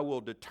 I will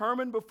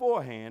determine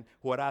beforehand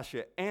what I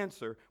shall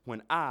answer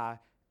when I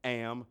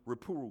am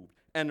reproved.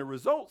 And the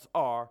results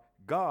are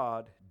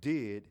God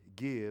did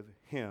give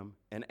him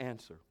an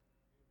answer.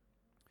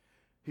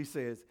 He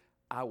says,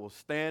 I will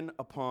stand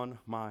upon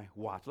my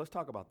watch. Let's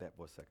talk about that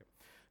for a second.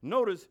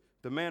 Notice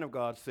the man of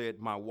God said,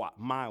 my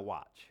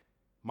watch.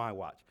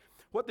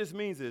 What this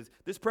means is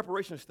this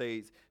preparation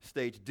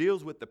stage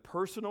deals with the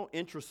personal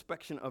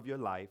introspection of your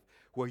life,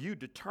 where you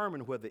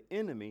determine where the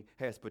enemy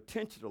has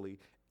potentially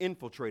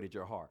infiltrated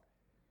your heart.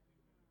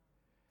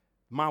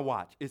 My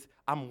watch is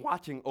I'm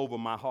watching over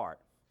my heart.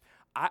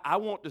 I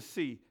want to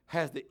see,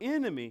 has the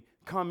enemy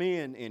come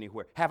in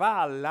anywhere? Have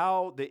I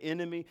allowed the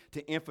enemy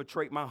to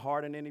infiltrate my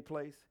heart in any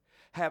place?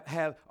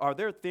 Are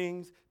there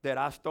things that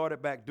I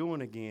started back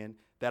doing again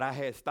that I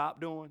had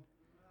stopped doing?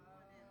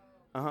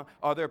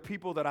 Are there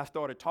people that I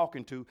started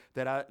talking to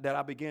that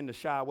I began to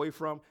shy away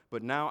from,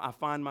 but now I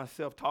find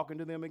myself talking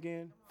to them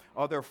again?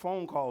 Are there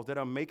phone calls that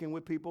I'm making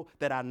with people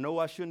that I know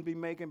I shouldn't be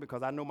making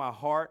because I know my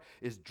heart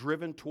is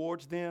driven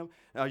towards them?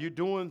 Are you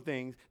doing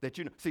things that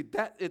you know? See,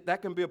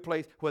 that can be a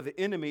place where the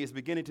enemy is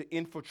beginning to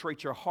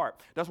infiltrate your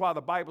heart. That's why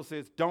the Bible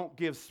says don't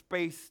give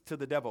space to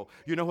the devil.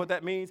 You know what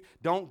that means?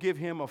 Don't give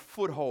him a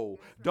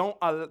foothold.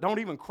 Don't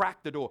even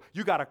crack the door.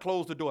 You got to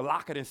close the door,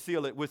 lock it, and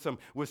seal it with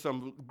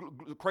some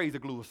crazy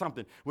glue or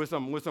something, with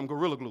some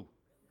Gorilla Glue.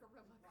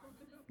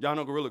 Y'all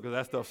know Gorilla because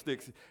that stuff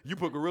sticks. You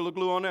put Gorilla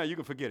Glue on there, you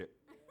can forget it.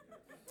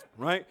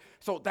 Right?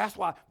 So that's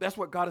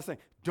what God is saying.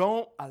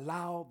 Don't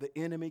allow the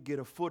enemy get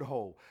a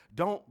foothold.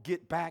 Don't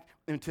get back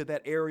into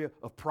that area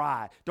of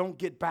pride. Don't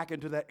get back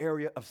into that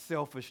area of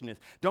selfishness.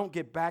 Don't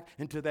get back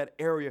into that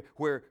area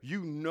where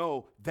you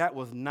know that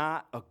was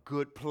not a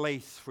good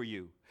place for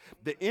you.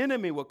 The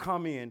enemy will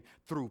come in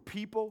through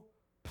people,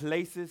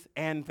 places,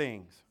 and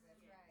things.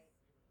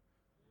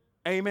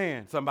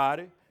 Amen,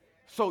 somebody.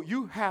 So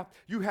you have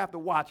to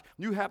watch.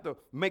 You have to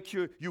make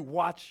sure you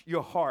watch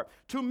your heart.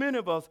 Too many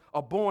of us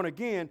are born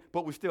again,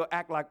 but we still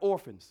act like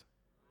orphans.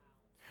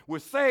 We're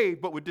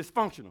saved, but we're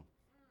dysfunctional.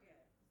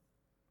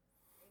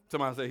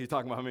 Somebody say he's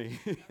talking about me.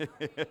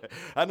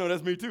 I know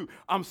that's me too.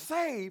 I'm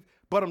saved,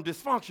 but I'm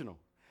dysfunctional.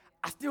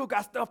 I still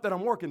got stuff that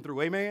I'm working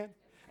through. Amen.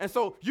 And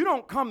so you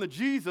don't come to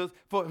Jesus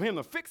for him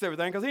to fix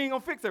everything, because he ain't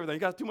gonna fix everything. He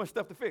got too much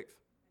stuff to fix.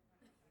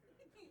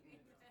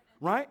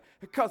 Right?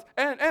 Because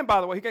and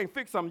by the way, he can't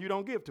fix something you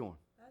don't give to him.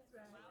 That's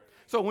right.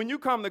 So when you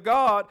come to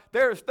God,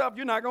 there is stuff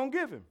you're not going to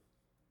give him.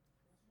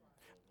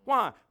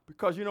 Why?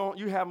 Because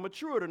you haven't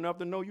matured enough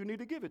to know you need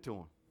to give it to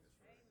him. Amen.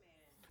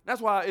 That's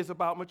why it's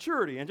about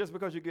maturity. And just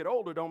because you get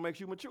older don't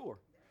make you mature.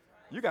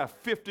 You got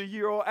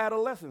 50-year-old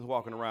adolescents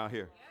walking around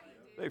here.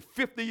 They're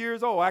 50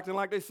 years old, acting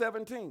like they're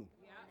 17.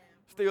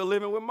 Still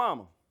living with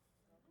mama.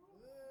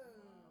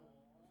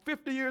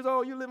 50 years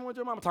old, you living with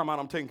your mama. Talking about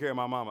I'm taking care of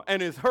my mama.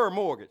 And it's her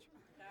mortgage.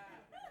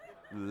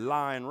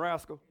 Lying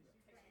rascal.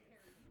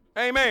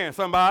 Amen,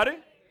 somebody.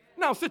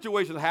 Now,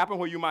 situations happen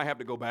where you might have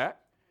to go back.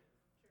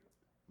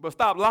 But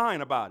stop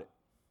lying about it.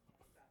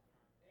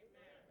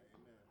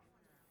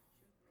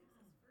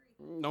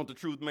 Don't the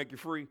truth make you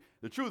free?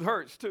 The truth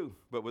hurts too,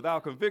 but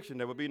without conviction,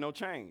 there will be no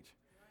change.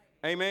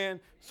 Amen.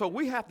 So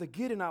we have to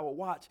get in our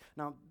watch.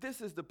 Now,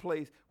 this is the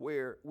place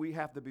where we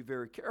have to be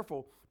very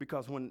careful,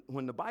 because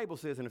when the Bible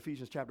says in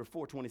Ephesians chapter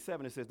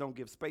 4:27, it says, don't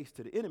give space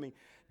to the enemy.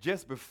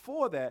 Just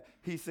before that,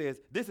 he says,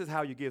 this is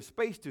how you give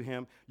space to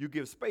him. You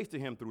give space to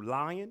him through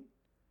lying,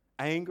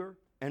 anger,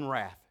 and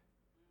wrath.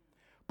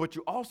 But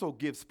you also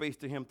give space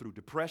to him through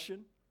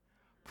depression,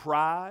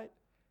 pride,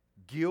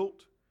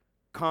 guilt,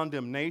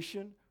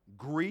 condemnation,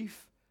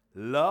 grief,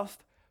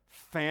 lust,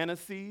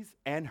 fantasies,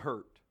 and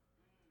hurt.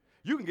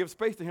 You can give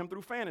space to him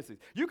through fantasies.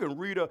 You can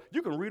read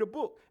a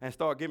book and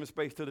start giving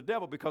space to the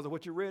devil because of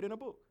what you read in a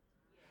book.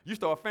 You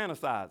start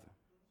fantasizing.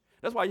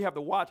 That's why you have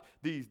to watch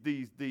these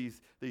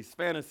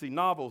fantasy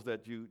novels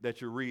that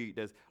you read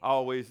that's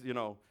always,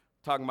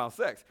 talking about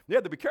sex. You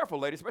have to be careful,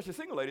 ladies, especially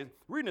single ladies,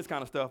 reading this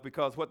kind of stuff,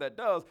 because what that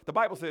does, the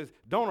Bible says,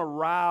 don't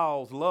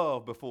arouse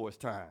love before it's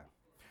time.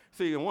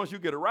 See, and once you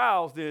get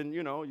aroused, then,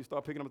 you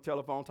start picking up the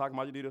telephone, talking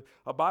about you need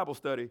a Bible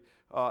study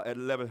at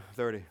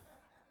 11:30.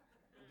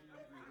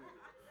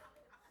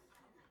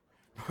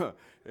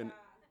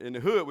 In the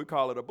hood, we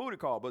call it a booty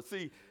call. But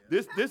see,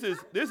 this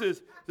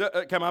is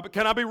can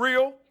I be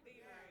real?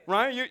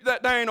 Right?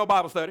 That ain't no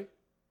Bible study.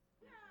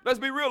 Let's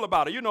be real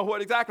about it. You know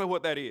exactly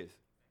what that is.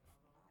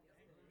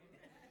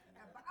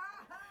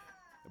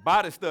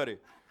 Body study.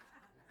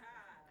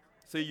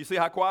 See, you see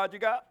how quiet you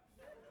got?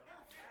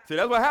 See,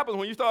 that's what happens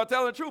when you start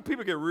telling the truth.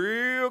 People get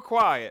real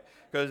quiet,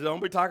 because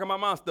don't be talking about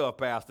my stuff,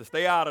 Pastor.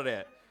 Stay out of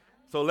that.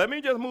 So let me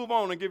just move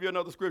on and give you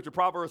another scripture.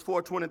 Proverbs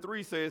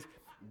 4:23 says,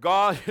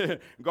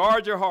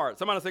 guard your heart.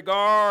 Somebody say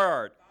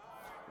guard.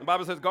 The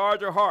Bible says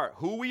guard your heart.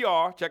 Who we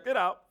are, check it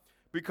out,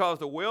 because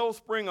the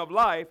wellspring of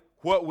life,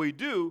 what we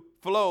do,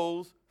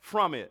 flows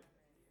from it.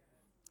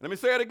 Let me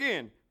say it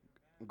again.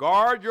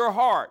 Guard your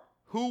heart.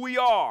 Who we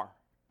are.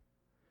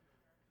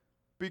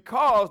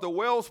 Because the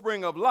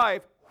wellspring of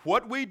life,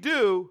 what we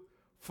do,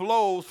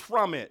 flows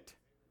from it.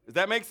 Does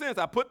that make sense?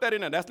 I put that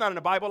in there. That's not in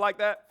the Bible like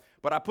that.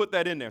 But I put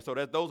that in there, so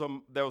those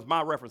was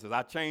my references.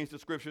 I changed the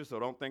scriptures,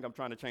 so don't think I'm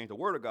trying to change the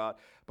word of God.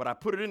 But I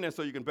put it in there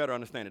so you can better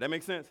understand it. That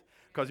makes sense?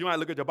 Because you might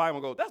look at your Bible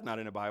and go, that's not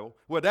in the Bible.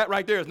 Well, that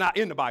right there is not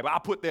in the Bible. I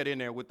put that in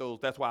there with those.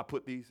 That's why I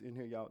put these in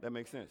here, y'all. That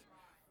makes sense.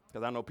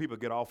 Because I know people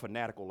get all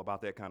fanatical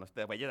about that kind of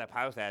stuff. But you're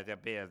supposed to have your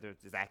business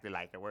exactly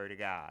like the word of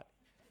God.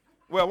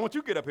 Well, won't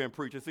you get up here and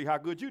preach and see how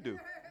good you do?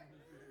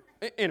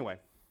 Anyway.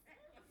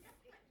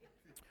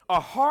 A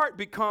heart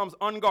becomes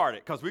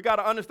unguarded, because we got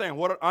to understand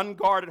what an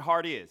unguarded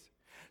heart is.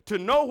 To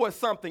know what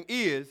something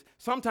is,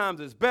 sometimes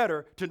it's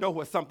better to know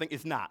what something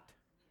is not.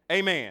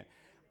 Amen.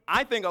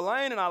 I think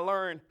Elaine and I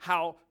learned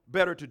how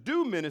better to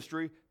do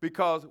ministry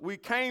because we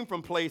came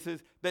from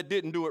places that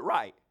didn't do it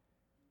right.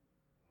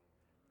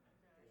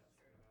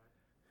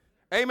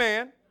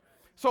 Amen.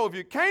 So if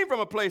you came from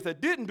a place that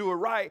didn't do it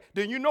right,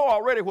 then you know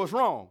already what's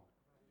wrong.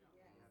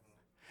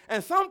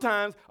 And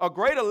sometimes a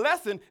greater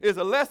lesson is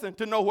a lesson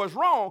to know what's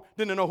wrong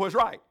than to know what's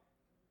right.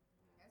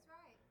 That's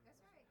right. That's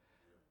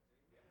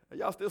right.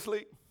 Are y'all still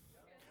asleep?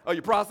 Are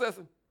you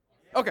processing?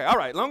 Okay, all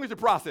right, as long as you're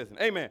processing.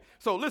 Amen.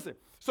 So listen,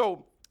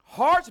 so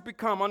hearts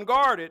become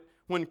unguarded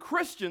when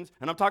Christians,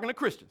 and I'm talking to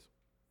Christians.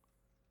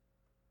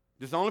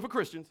 This is only for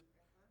Christians,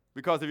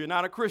 because if you're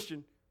not a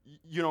Christian,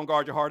 you don't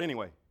guard your heart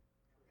anyway.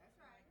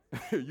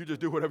 That's right. You just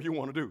do whatever you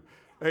want to do.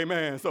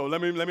 Amen. So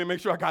let me make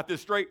sure I got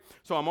this straight.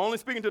 So I'm only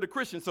speaking to the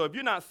Christians. So if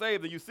you're not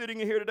saved and you're sitting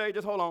in here today,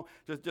 just hold on.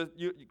 Just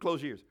you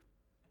close your ears.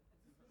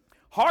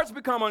 Hearts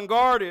become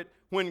unguarded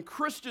when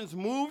Christians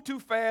move too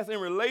fast in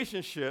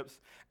relationships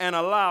and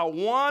allow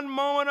one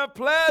moment of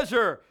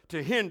pleasure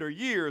to hinder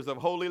years of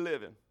holy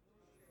living.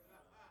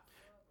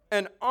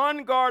 An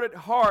unguarded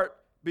heart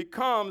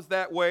becomes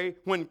that way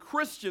when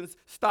Christians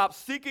stop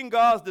seeking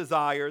God's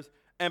desires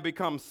and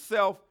become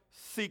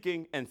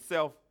self-seeking and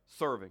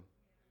self-serving.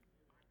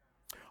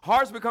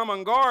 Hearts become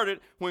unguarded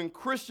when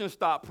Christians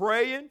stop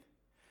praying,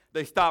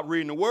 they stop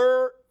reading the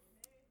Word,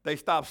 they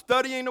stop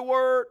studying the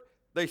Word,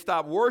 they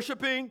stop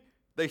worshiping,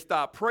 they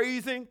stop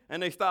praising,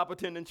 and they stop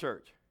attending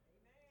church.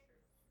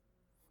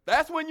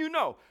 That's when you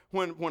know.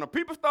 When a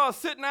people start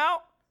sitting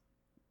out,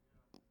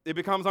 it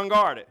becomes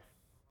unguarded.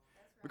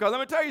 Because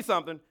let me tell you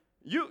something.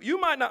 You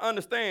might not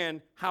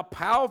understand how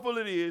powerful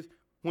it is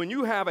when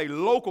you have a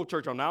local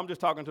church. Now, I'm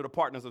just talking to the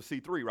partners of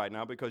C3 right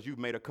now because you've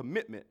made a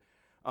commitment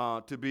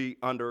to be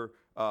under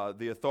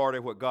the authority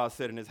of what God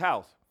said in his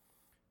house.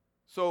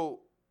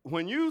 So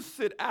when you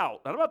sit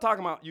out, I'm not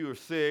talking about you're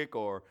sick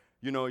or,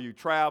 you're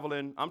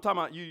traveling. I'm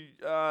talking about you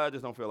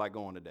just don't feel like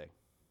going today.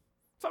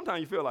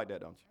 Sometimes you feel like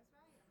that, don't you?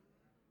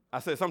 I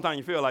said sometimes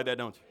you feel like that,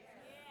 don't you? Yes.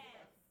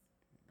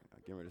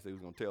 I can't ready to say who's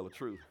going to tell the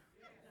truth.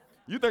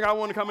 You think I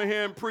want to come in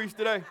here and preach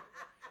today?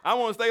 I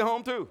want to stay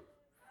home too.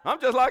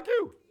 I'm just like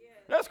you.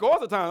 There's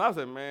scores of times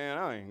I said, man,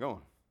 I ain't going.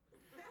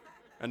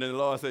 And then the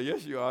Lord said,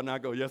 yes, you are. And I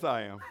go, yes,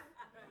 I am.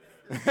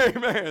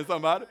 Amen,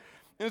 somebody.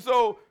 And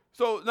so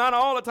not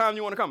all the time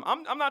you want to come.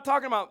 I'm not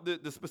talking about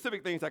the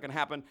specific things that can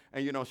happen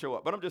and you don't show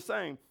up. But I'm just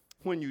saying,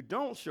 when you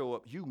don't show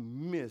up, you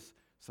miss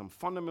some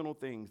fundamental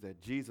things that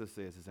Jesus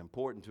says is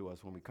important to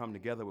us when we come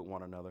together with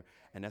one another.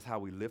 And that's how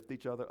we lift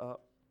each other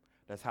up.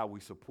 That's how we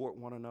support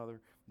one another.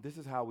 This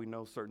is how we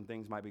know certain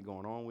things might be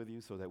going on with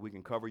you so that we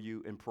can cover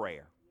you in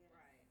prayer.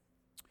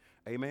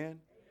 Right. Amen?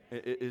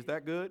 Is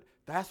that good?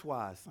 That's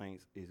why,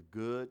 saints, it's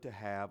good to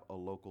have a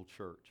local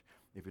church.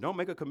 If you don't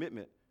make a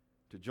commitment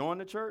to join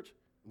the church,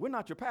 we're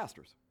not your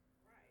pastors.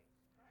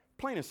 Right.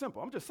 Plain and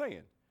simple. I'm just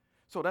saying.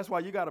 So that's why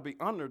you got to be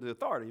under the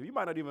authority. You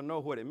might not even know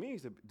what it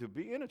means to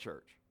be in a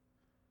church.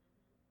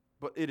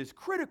 But it is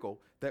critical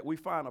that we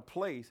find a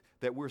place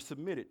that we're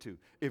submitted to.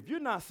 If you're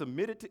not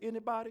submitted to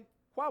anybody,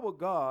 why would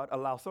God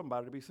allow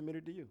somebody to be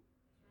submitted to you?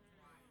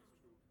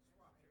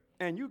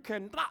 And you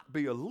cannot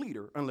be a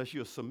leader unless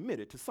you're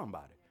submitted to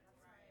somebody.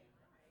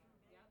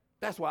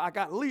 That's why I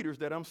got leaders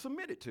that I'm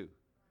submitted to.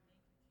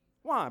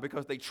 Why?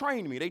 Because they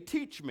train me, they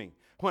teach me.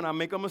 When I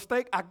make a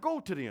mistake, I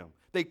go to them.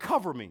 They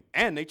cover me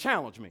and they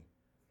challenge me.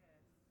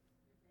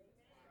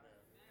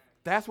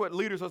 That's what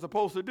leaders are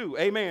supposed to do.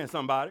 Amen,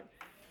 somebody.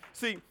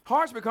 See,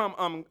 hearts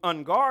become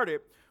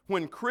unguarded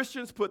when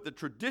Christians put the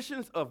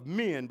traditions of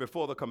men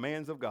before the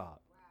commands of God.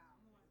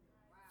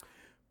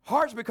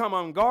 Hearts become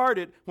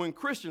unguarded when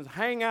Christians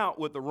hang out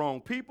with the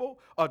wrong people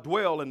or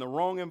dwell in the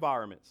wrong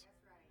environments.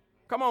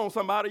 Come on,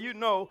 somebody,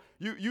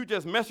 you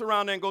just mess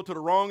around and go to the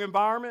wrong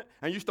environment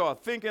and you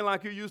start thinking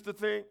like you used to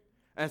think.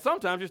 And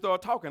sometimes you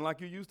start talking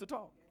like you used to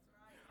talk.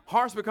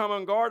 Hearts become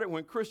unguarded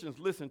when Christians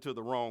listen to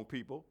the wrong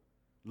people,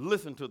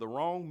 listen to the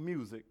wrong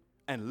music,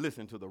 and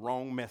listen to the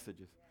wrong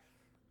messages.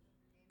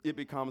 It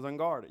becomes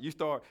unguarded. You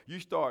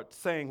start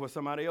saying what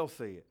somebody else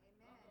said. Amen.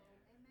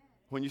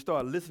 When you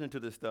start listening to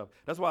this stuff.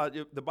 That's why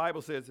the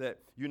Bible says that,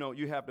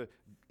 you have to,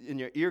 in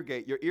your ear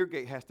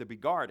gate has to be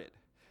guarded.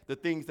 The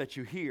things that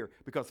you hear,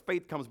 because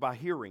faith comes by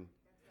hearing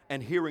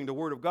and hearing the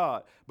word of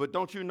God. But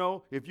don't you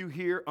know, if you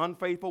hear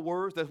unfaithful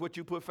words, that's what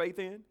you put faith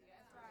in? That's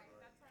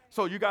right.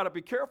 So you got to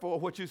be careful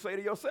of what you say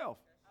to yourself.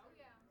 Oh,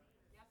 yeah.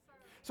 Yes,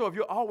 sir. So if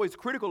you're always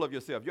critical of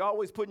yourself, you're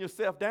always putting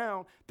yourself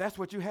down, that's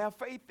what you have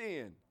faith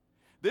in.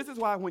 This is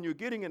why when you're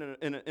getting in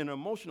an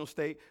emotional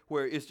state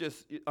where it's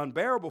just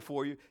unbearable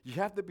for you, you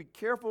have to be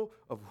careful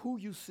of who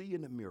you see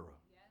in the mirror.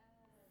 Yes,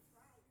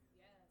 right.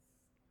 Yes.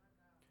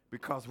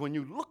 Because when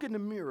you look in the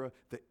mirror,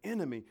 the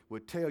enemy will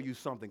tell you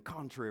something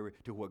contrary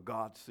to what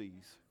God sees.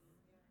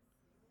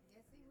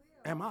 Yes,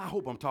 he will. I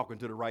hope I'm talking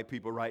to the right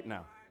people right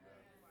now.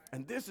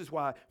 And this is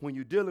why when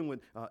you're dealing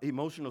with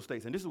emotional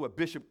states, and this is what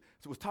Bishop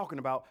was talking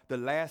about the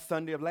last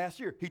Sunday of last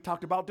year. He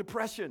talked about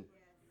depression.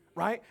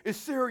 Right? It's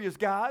serious,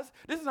 guys.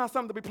 This is not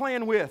something to be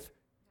playing with.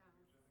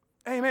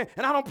 Yeah. Amen.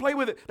 And I don't play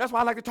with it. That's why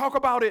I like to talk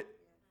about it.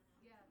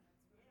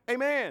 Yeah.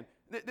 Amen.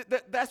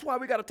 That's why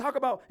we got to talk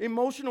about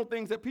emotional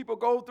things that people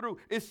go through.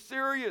 It's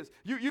serious.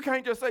 You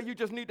can't just say you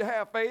just need to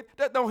have faith.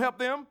 That don't help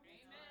them. Amen.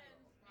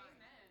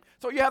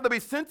 So you have to be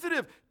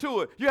sensitive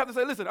to it. You have to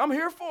say, listen, I'm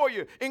here for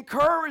you.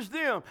 Encourage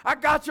them. I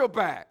got your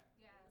back.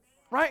 Yes.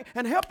 Right?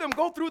 And help them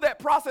go through that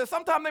process.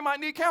 Sometimes they might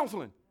need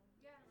counseling.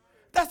 Yeah.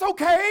 That's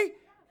okay.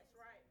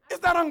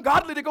 It's not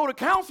ungodly to go to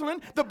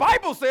counseling. The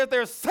Bible says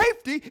there's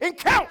safety in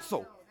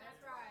counsel.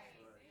 That's right.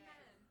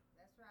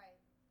 That's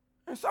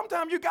right. And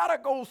sometimes you got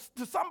to go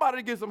to somebody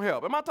to get some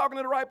help. Am I talking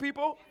to the right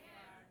people?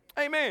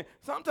 Yeah. Amen.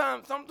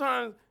 Sometimes,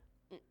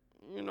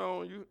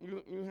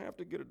 you have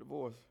to get a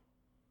divorce.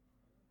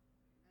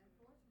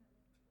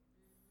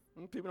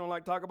 And people don't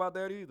like to talk about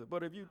that either.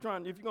 But if you're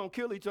going to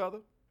kill each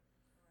other,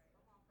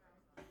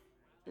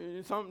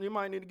 you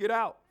might need to get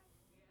out.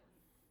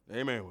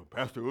 Amen. Well,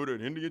 Pastor Uda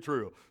and Indian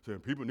Trail saying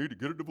people need to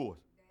get a divorce.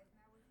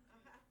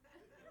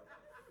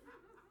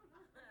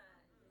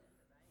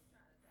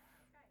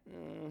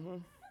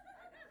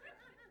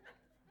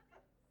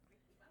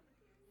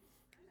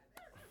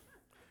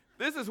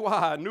 This is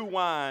why new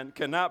wine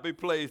cannot be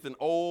placed in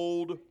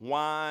old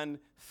wine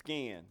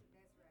skin.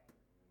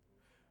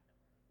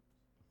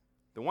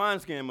 The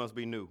wineskin must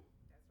be new.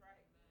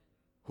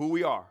 Who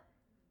we are.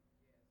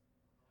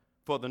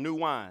 For the new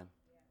wine,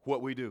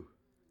 what we do.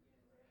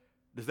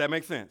 Does that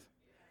make sense?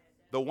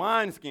 The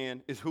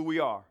wineskin is who we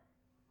are.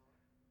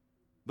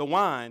 The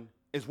wine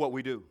is what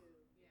we do.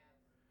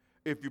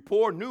 If you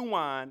pour new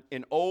wine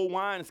in old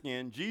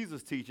wineskin,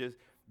 Jesus teaches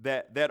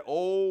that that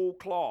old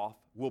cloth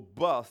will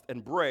bust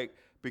and break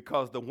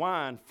because the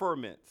wine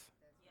ferments.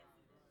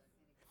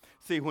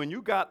 See, when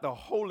you got the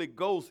Holy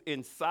Ghost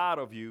inside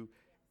of you,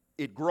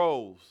 it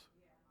grows.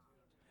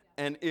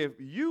 And if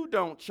you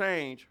don't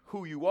change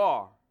who you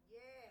are,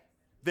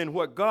 then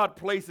what God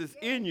places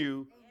in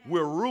you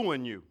will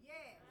ruin you.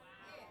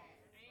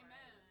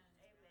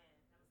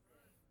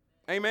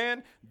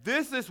 Amen.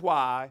 This is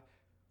why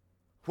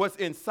what's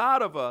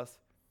inside of us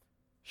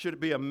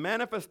should be a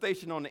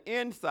manifestation on the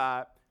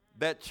inside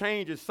that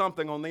changes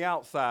something on the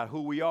outside,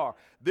 who we are.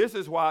 This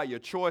is why your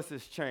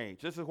choices change.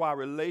 This is why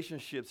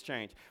relationships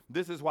change.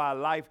 This is why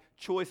life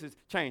choices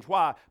change.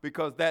 Why?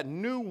 Because that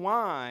new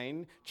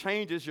wine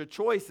changes your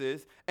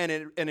choices and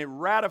it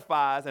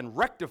ratifies and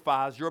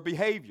rectifies your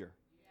behavior.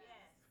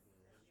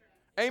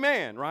 Yes.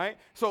 Amen, right?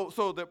 So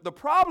the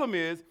problem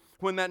is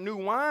when that new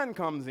wine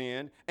comes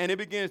in and it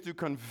begins to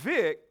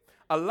convict,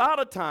 a lot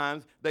of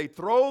times they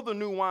throw the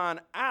new wine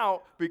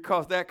out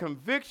because that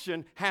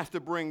conviction has to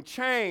bring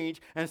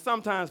change, and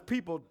sometimes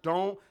people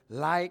don't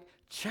like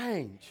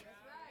change.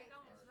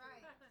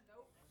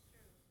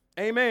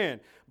 Amen.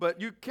 But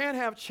you can't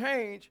have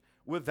change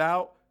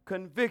without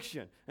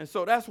conviction. And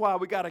so that's why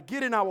we got to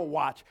get in our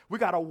watch. We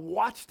got to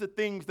watch the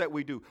things that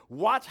we do.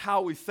 Watch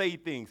how we say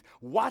things.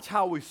 Watch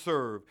how we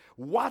serve.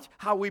 Watch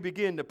how we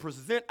begin to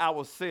present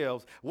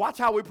ourselves. Watch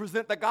how we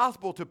present the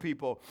gospel to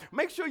people.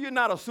 Make sure you're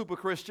not a super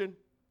Christian.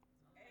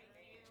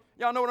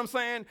 Y'all know what I'm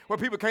saying? Where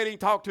people can't even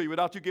talk to you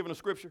without you giving a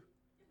scripture.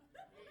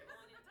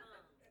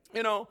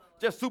 You know,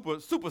 just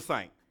super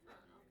saint.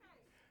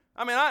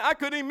 I mean, I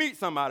couldn't even meet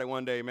somebody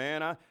one day,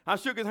 man. I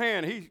shook his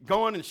hand. He's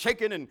going and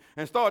shaking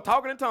and started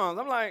talking in tongues.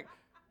 I'm like,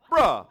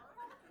 bruh,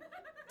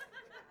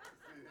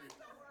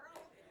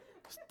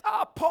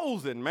 stop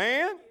posing,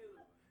 man.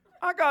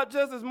 I got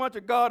just as much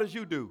of God as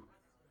you do.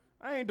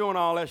 I ain't doing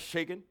all that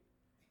shaking.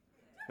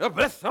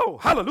 Bless, oh,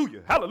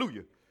 hallelujah,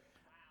 hallelujah.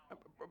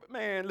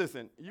 Man,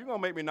 listen, you're going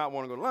to make me not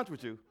want to go to lunch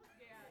with you.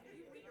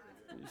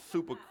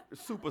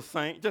 Super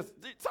saint.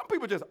 Some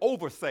people just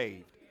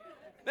oversaved.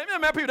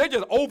 People, they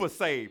just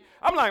oversaved.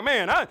 I'm like,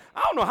 man, I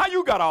don't know how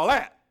you got all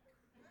that.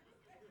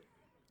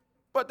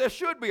 But there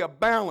should be a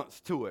balance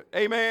to it.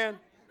 Amen?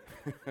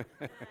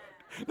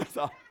 That's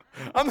all.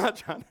 I'm not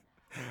trying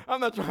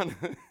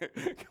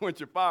to quench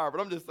your fire,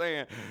 but I'm just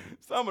saying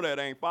some of that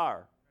ain't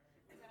fire.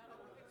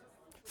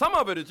 Some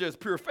of it is just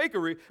pure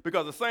fakery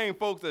because the same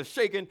folks that's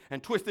shaking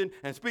and twisting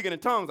and speaking in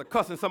tongues are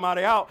cussing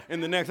somebody out in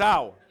the next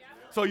hour.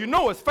 So you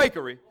know it's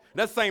fakery.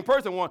 That same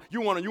person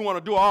you want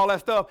to do all that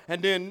stuff,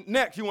 and then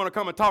next you want to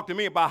come and talk to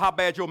me about how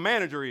bad your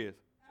manager is.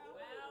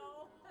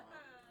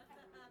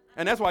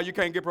 And that's why you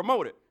can't get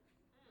promoted.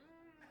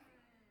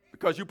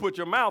 Because you put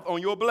your mouth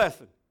on your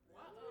blessing.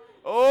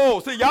 Oh,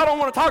 see, y'all don't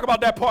want to talk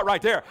about that part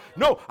right there.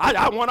 No,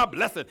 I want a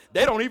blessing.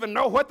 They don't even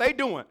know what they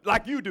doing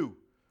like you do.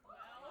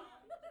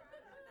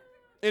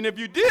 And if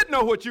you did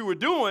know what you were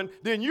doing,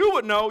 then you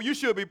would know you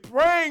should be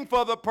praying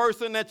for the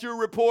person that you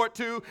report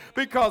to,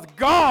 because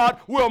God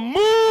will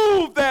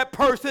move that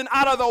person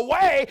out of the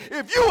way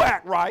if you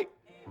act right.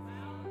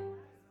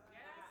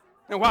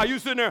 And while you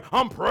sitting there,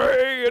 I'm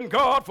praying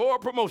God for a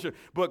promotion.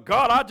 But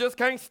God, I just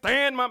can't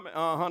stand my...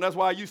 that's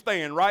why you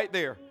staying right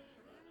there.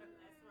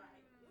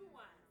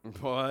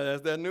 Boy,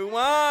 that's that new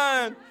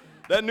wine.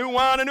 That new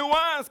wine and new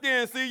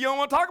wineskin. See, you don't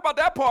want to talk about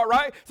that part,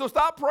 right? So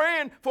stop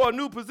praying for a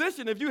new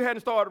position if you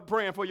hadn't started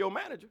praying for your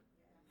manager.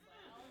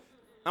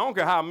 I don't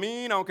care how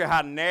mean. I don't care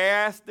how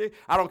nasty.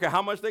 I don't care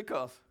how much they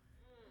cuss.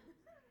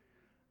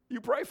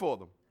 You pray for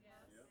them.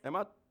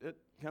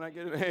 Can I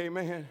get it?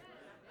 Amen.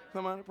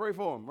 Somebody pray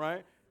for them,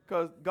 right?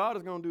 Because God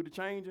is going to do the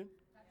changing.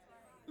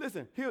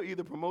 Listen, he'll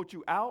either promote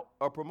you out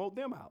or promote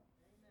them out.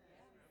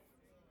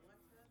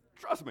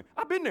 Trust me.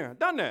 I've been there,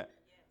 done that.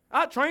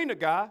 I trained a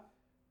guy.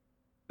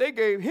 They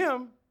gave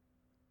him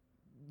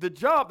the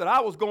job that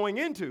I was going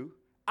into.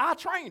 I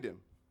trained him.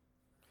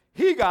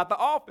 He got the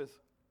office.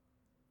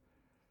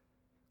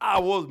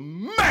 I was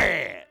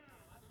mad.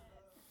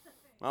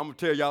 I'm going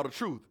to tell y'all the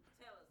truth.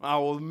 I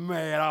was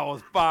mad. I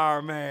was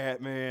fire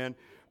mad, man.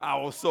 I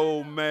was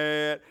so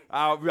mad.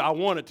 I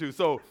wanted to.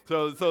 So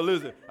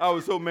listen, I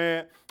was so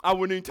mad, I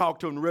wouldn't even talk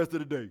to him the rest of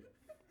the day.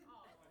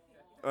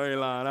 I ain't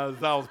lying.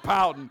 I was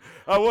pouting.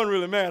 I wasn't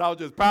really mad. I was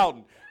just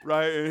pouting.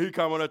 Right, and he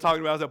come on there talking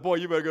to me. I said, boy,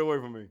 you better get away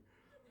from me.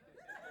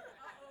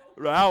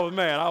 Right, I was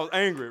mad. I was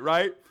angry,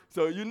 right?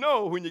 So you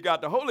know when you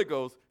got the Holy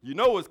Ghost, you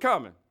know what's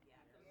coming.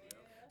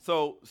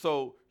 So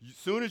as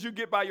soon as you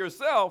get by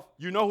yourself,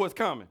 you know what's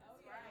coming.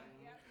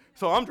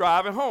 So I'm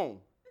driving home.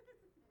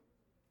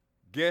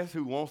 Guess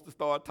who wants to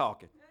start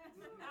talking?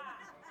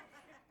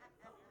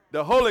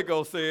 The Holy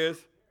Ghost says,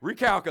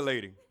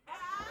 recalculating.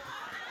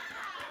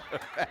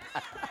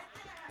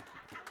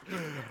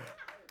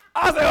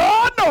 I said,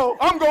 oh, no,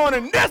 I'm going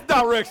in this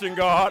direction,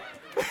 God.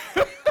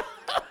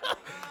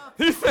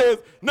 He says,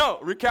 no,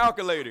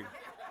 recalculating.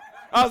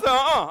 I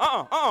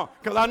said,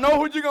 because I know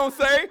what you're going to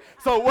say.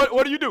 So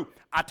what do?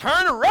 I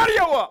turn the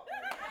radio up.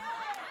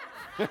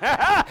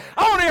 I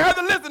don't even have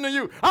to listen to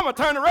you. I'm going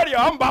to turn the radio.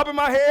 I'm bobbing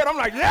my head. I'm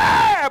like,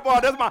 yeah, boy,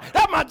 that's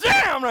my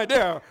jam right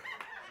there.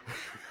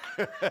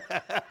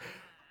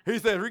 He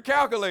says,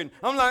 recalculating.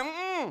 I'm like,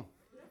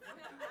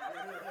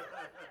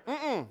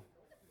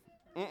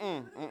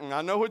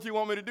 I know what you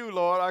want me to do,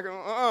 Lord. I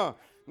can,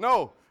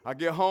 No. I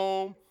get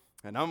home,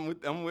 and I'm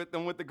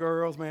with the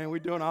girls, man. We're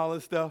doing all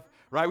this stuff,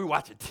 right? We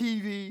watching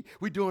TV.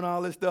 We doing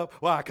all this stuff.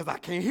 Why? Because I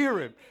can't hear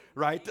him,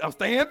 right? I'm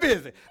staying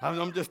busy.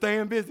 I'm just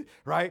staying busy,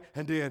 right?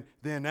 And then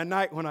that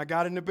night when I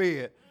got in the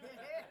bed,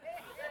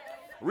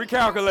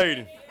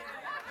 recalculating.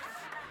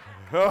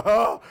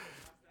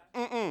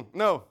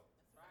 No.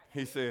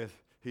 He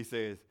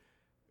says,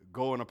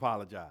 go and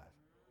apologize.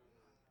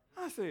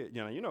 I said,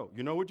 you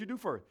know what you do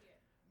first.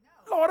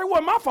 No. Lord, it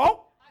wasn't my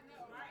fault. I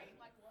know, right?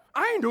 Like what?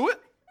 I ain't do it.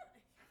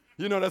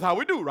 That's how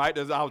we do, right?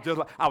 I was just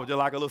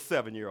like a little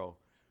 7-year-old.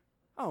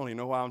 I don't even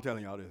know why I'm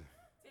telling y'all this.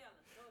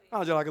 I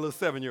was just like a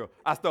little 7-year-old.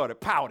 I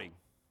started pouting.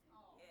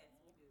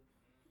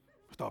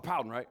 I started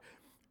pouting, right?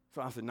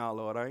 So I said, no,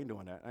 Lord, I ain't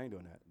doing that.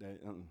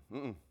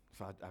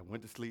 So I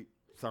went to sleep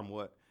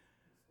somewhat.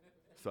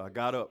 So I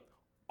got up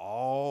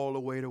all the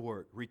way to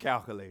work,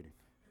 recalculating.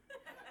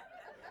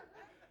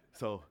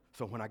 So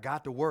when I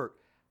got to work,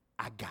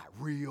 I got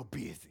real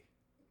busy.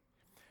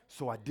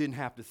 So I didn't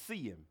have to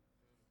see him,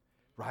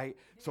 right?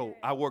 So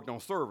I worked on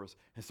servers.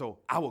 And so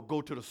I would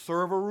go to the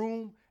server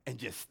room and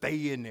just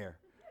stay in there.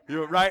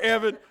 Right,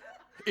 Evan?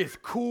 It's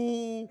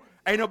cool.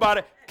 Can't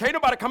nobody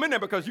come in there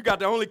because you got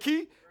the only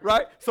key,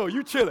 right? So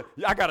you chilling.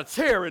 I got a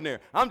chair in there.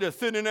 I'm just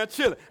sitting in there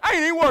chilling. I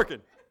ain't even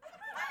working.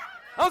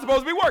 I'm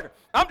supposed to be working.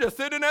 I'm just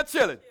sitting in there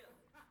chilling.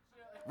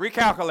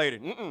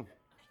 Recalculating.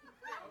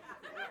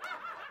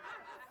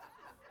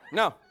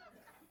 No.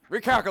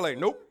 Recalculating.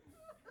 Nope.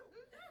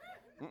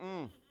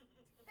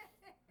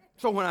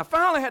 So when I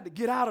finally had to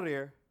get out of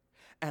there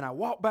and I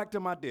walked back to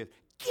my desk,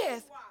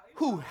 guess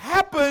who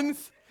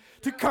happens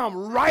to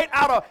come right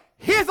out of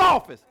his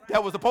office?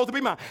 That was supposed to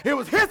be mine. It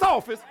was his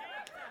office.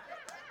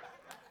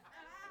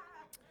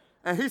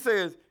 And he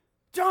says,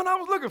 John, I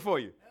was looking for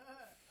you.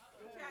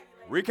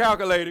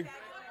 Recalculating.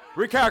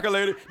 Then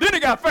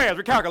it got fast.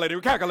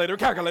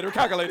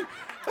 Recalculating.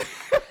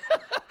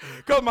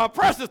 Because my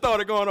pressure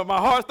started going up. My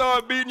heart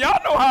started beating.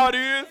 Y'all know how it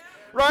is,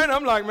 right?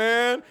 I'm like,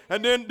 man.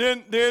 And then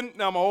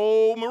I'm an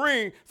old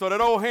Marine. So that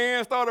old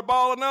hand started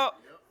balling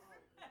up.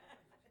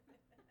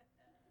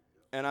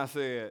 And I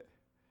said,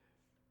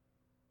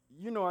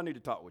 I need to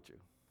talk with you.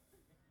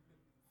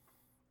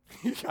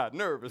 He got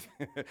nervous.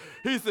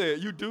 He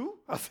said, you do?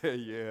 I said,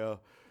 yeah.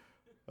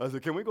 I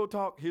said, can we go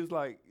talk? He was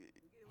like,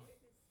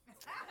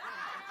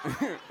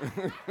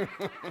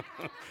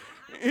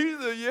 he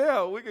said,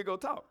 yeah, we could go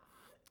talk.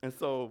 And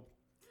so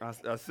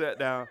I sat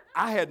down.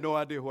 I had no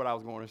idea what I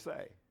was going to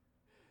say.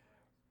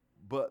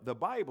 But the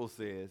Bible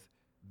says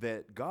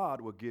that God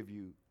will give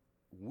you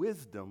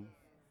wisdom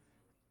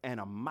and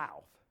a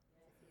mouth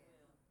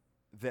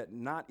that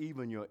not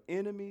even your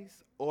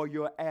enemies or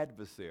your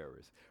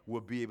adversaries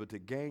will be able to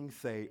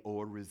gainsay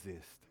or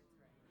resist.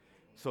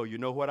 So you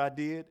know what I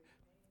did?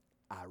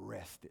 I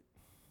rested.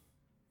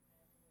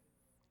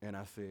 And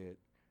I said,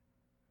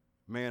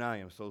 man, I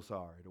am so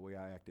sorry the way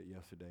I acted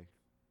yesterday.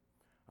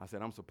 I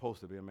said, I'm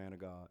supposed to be a man of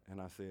God.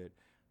 And I said,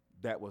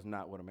 that was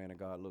not what a man of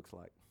God looks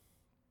like.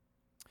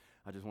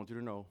 I just want you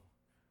to know,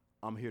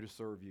 I'm here to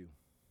serve you.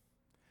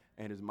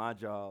 And it's my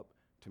job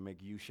to make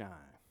you shine.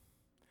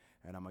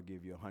 And I'm going to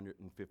give you 150%.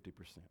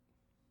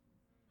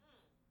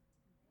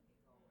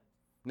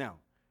 Now,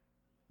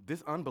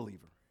 this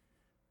unbeliever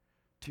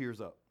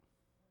tears up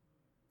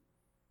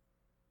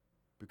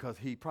because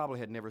he probably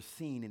had never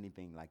seen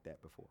anything like that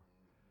before,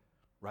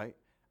 right?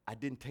 I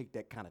didn't take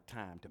that kind of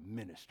time to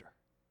minister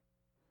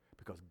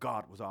because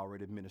God was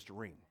already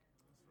ministering.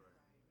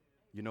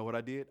 You know what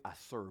I did? I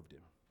served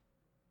him.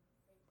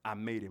 I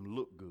made him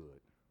look good.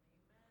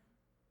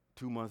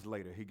 2 months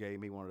later, he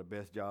gave me one of the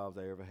best jobs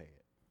I ever had.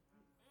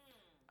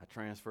 I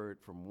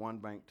transferred from one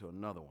bank to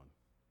another one,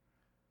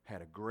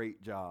 had a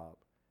great job,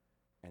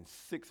 and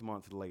 6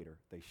 months later,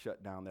 they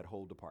shut down that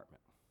whole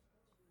department.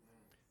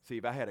 See,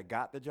 if I had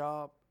got the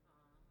job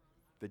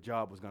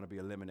was going to be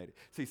eliminated.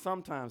 See,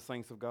 sometimes,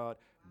 saints of God,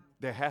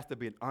 there has to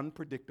be an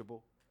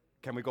unpredictable,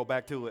 can we go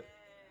back to it?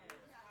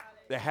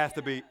 There has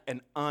to be an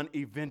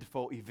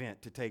uneventful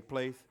event to take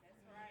place.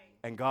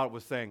 And God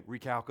was saying,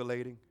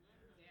 recalculating.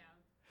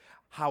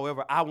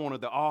 However, I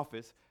wanted the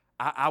office.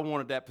 I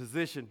wanted that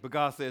position, but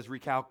God says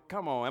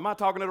come on, am I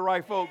talking to the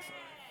right folks?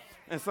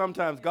 And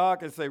sometimes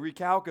God can say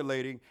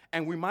recalculating,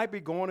 and we might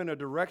be going in a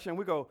direction,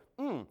 we go,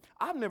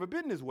 I've never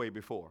been this way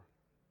before.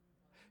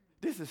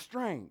 This is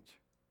strange.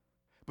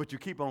 But you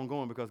keep on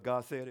going because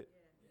God said it.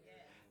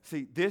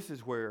 See, this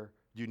is where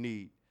you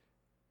need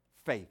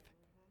faith.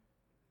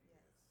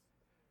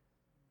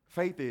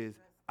 Faith is,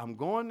 I'm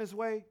going this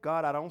way.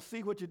 God, I don't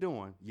see what you're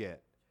doing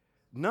yet.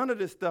 None of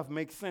this stuff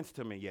makes sense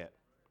to me yet.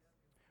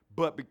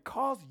 But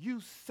because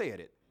you said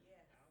it,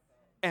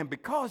 and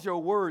because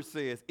your word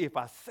says, if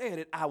I said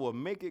it, I will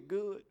make it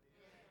good.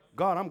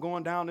 God, I'm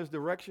going down this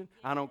direction.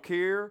 I don't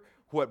care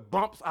what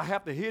bumps I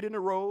have to hit in the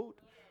road.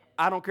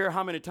 I don't care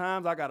how many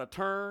times I got to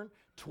turn,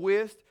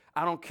 twist.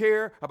 I don't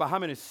care about how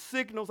many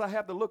signals I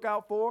have to look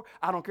out for.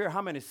 I don't care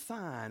how many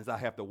signs I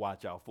have to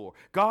watch out for.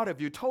 God, if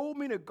you told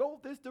me to go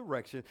this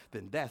direction,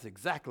 then that's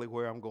exactly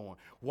where I'm going.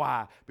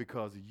 Why?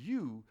 Because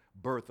you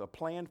birthed a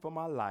plan for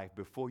my life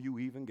before you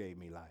even gave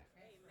me life.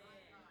 Amen.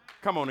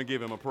 Come on and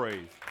give him a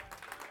praise.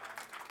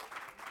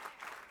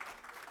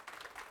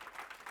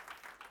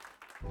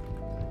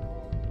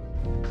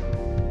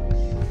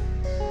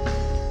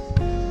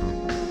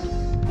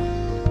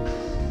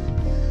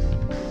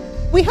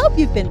 We hope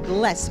you've been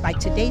blessed by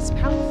today's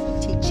powerful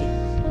teaching.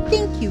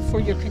 Thank you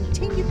for your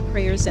continued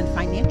prayers and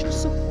financial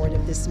support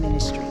of this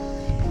ministry.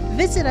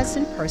 Visit us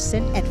in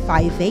person at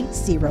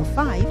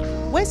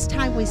 5805 West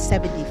Highway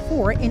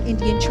 74 in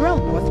Indian Trail,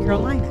 North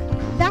Carolina.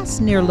 That's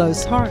near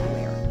Lowe's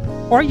Hardware.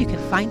 Or you can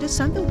find us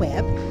on the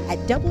web at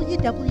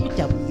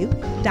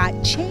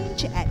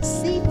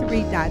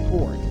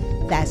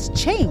www.changeatc3.org. That's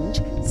change,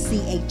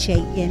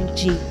 CHANGEATC,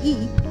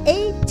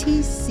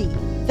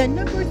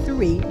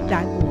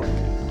 3.org.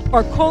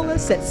 Or call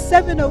us at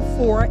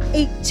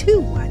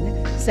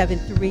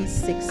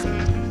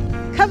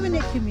 704-821-7368.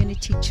 Covenant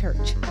Community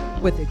Church,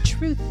 where the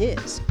truth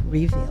is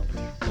revealed.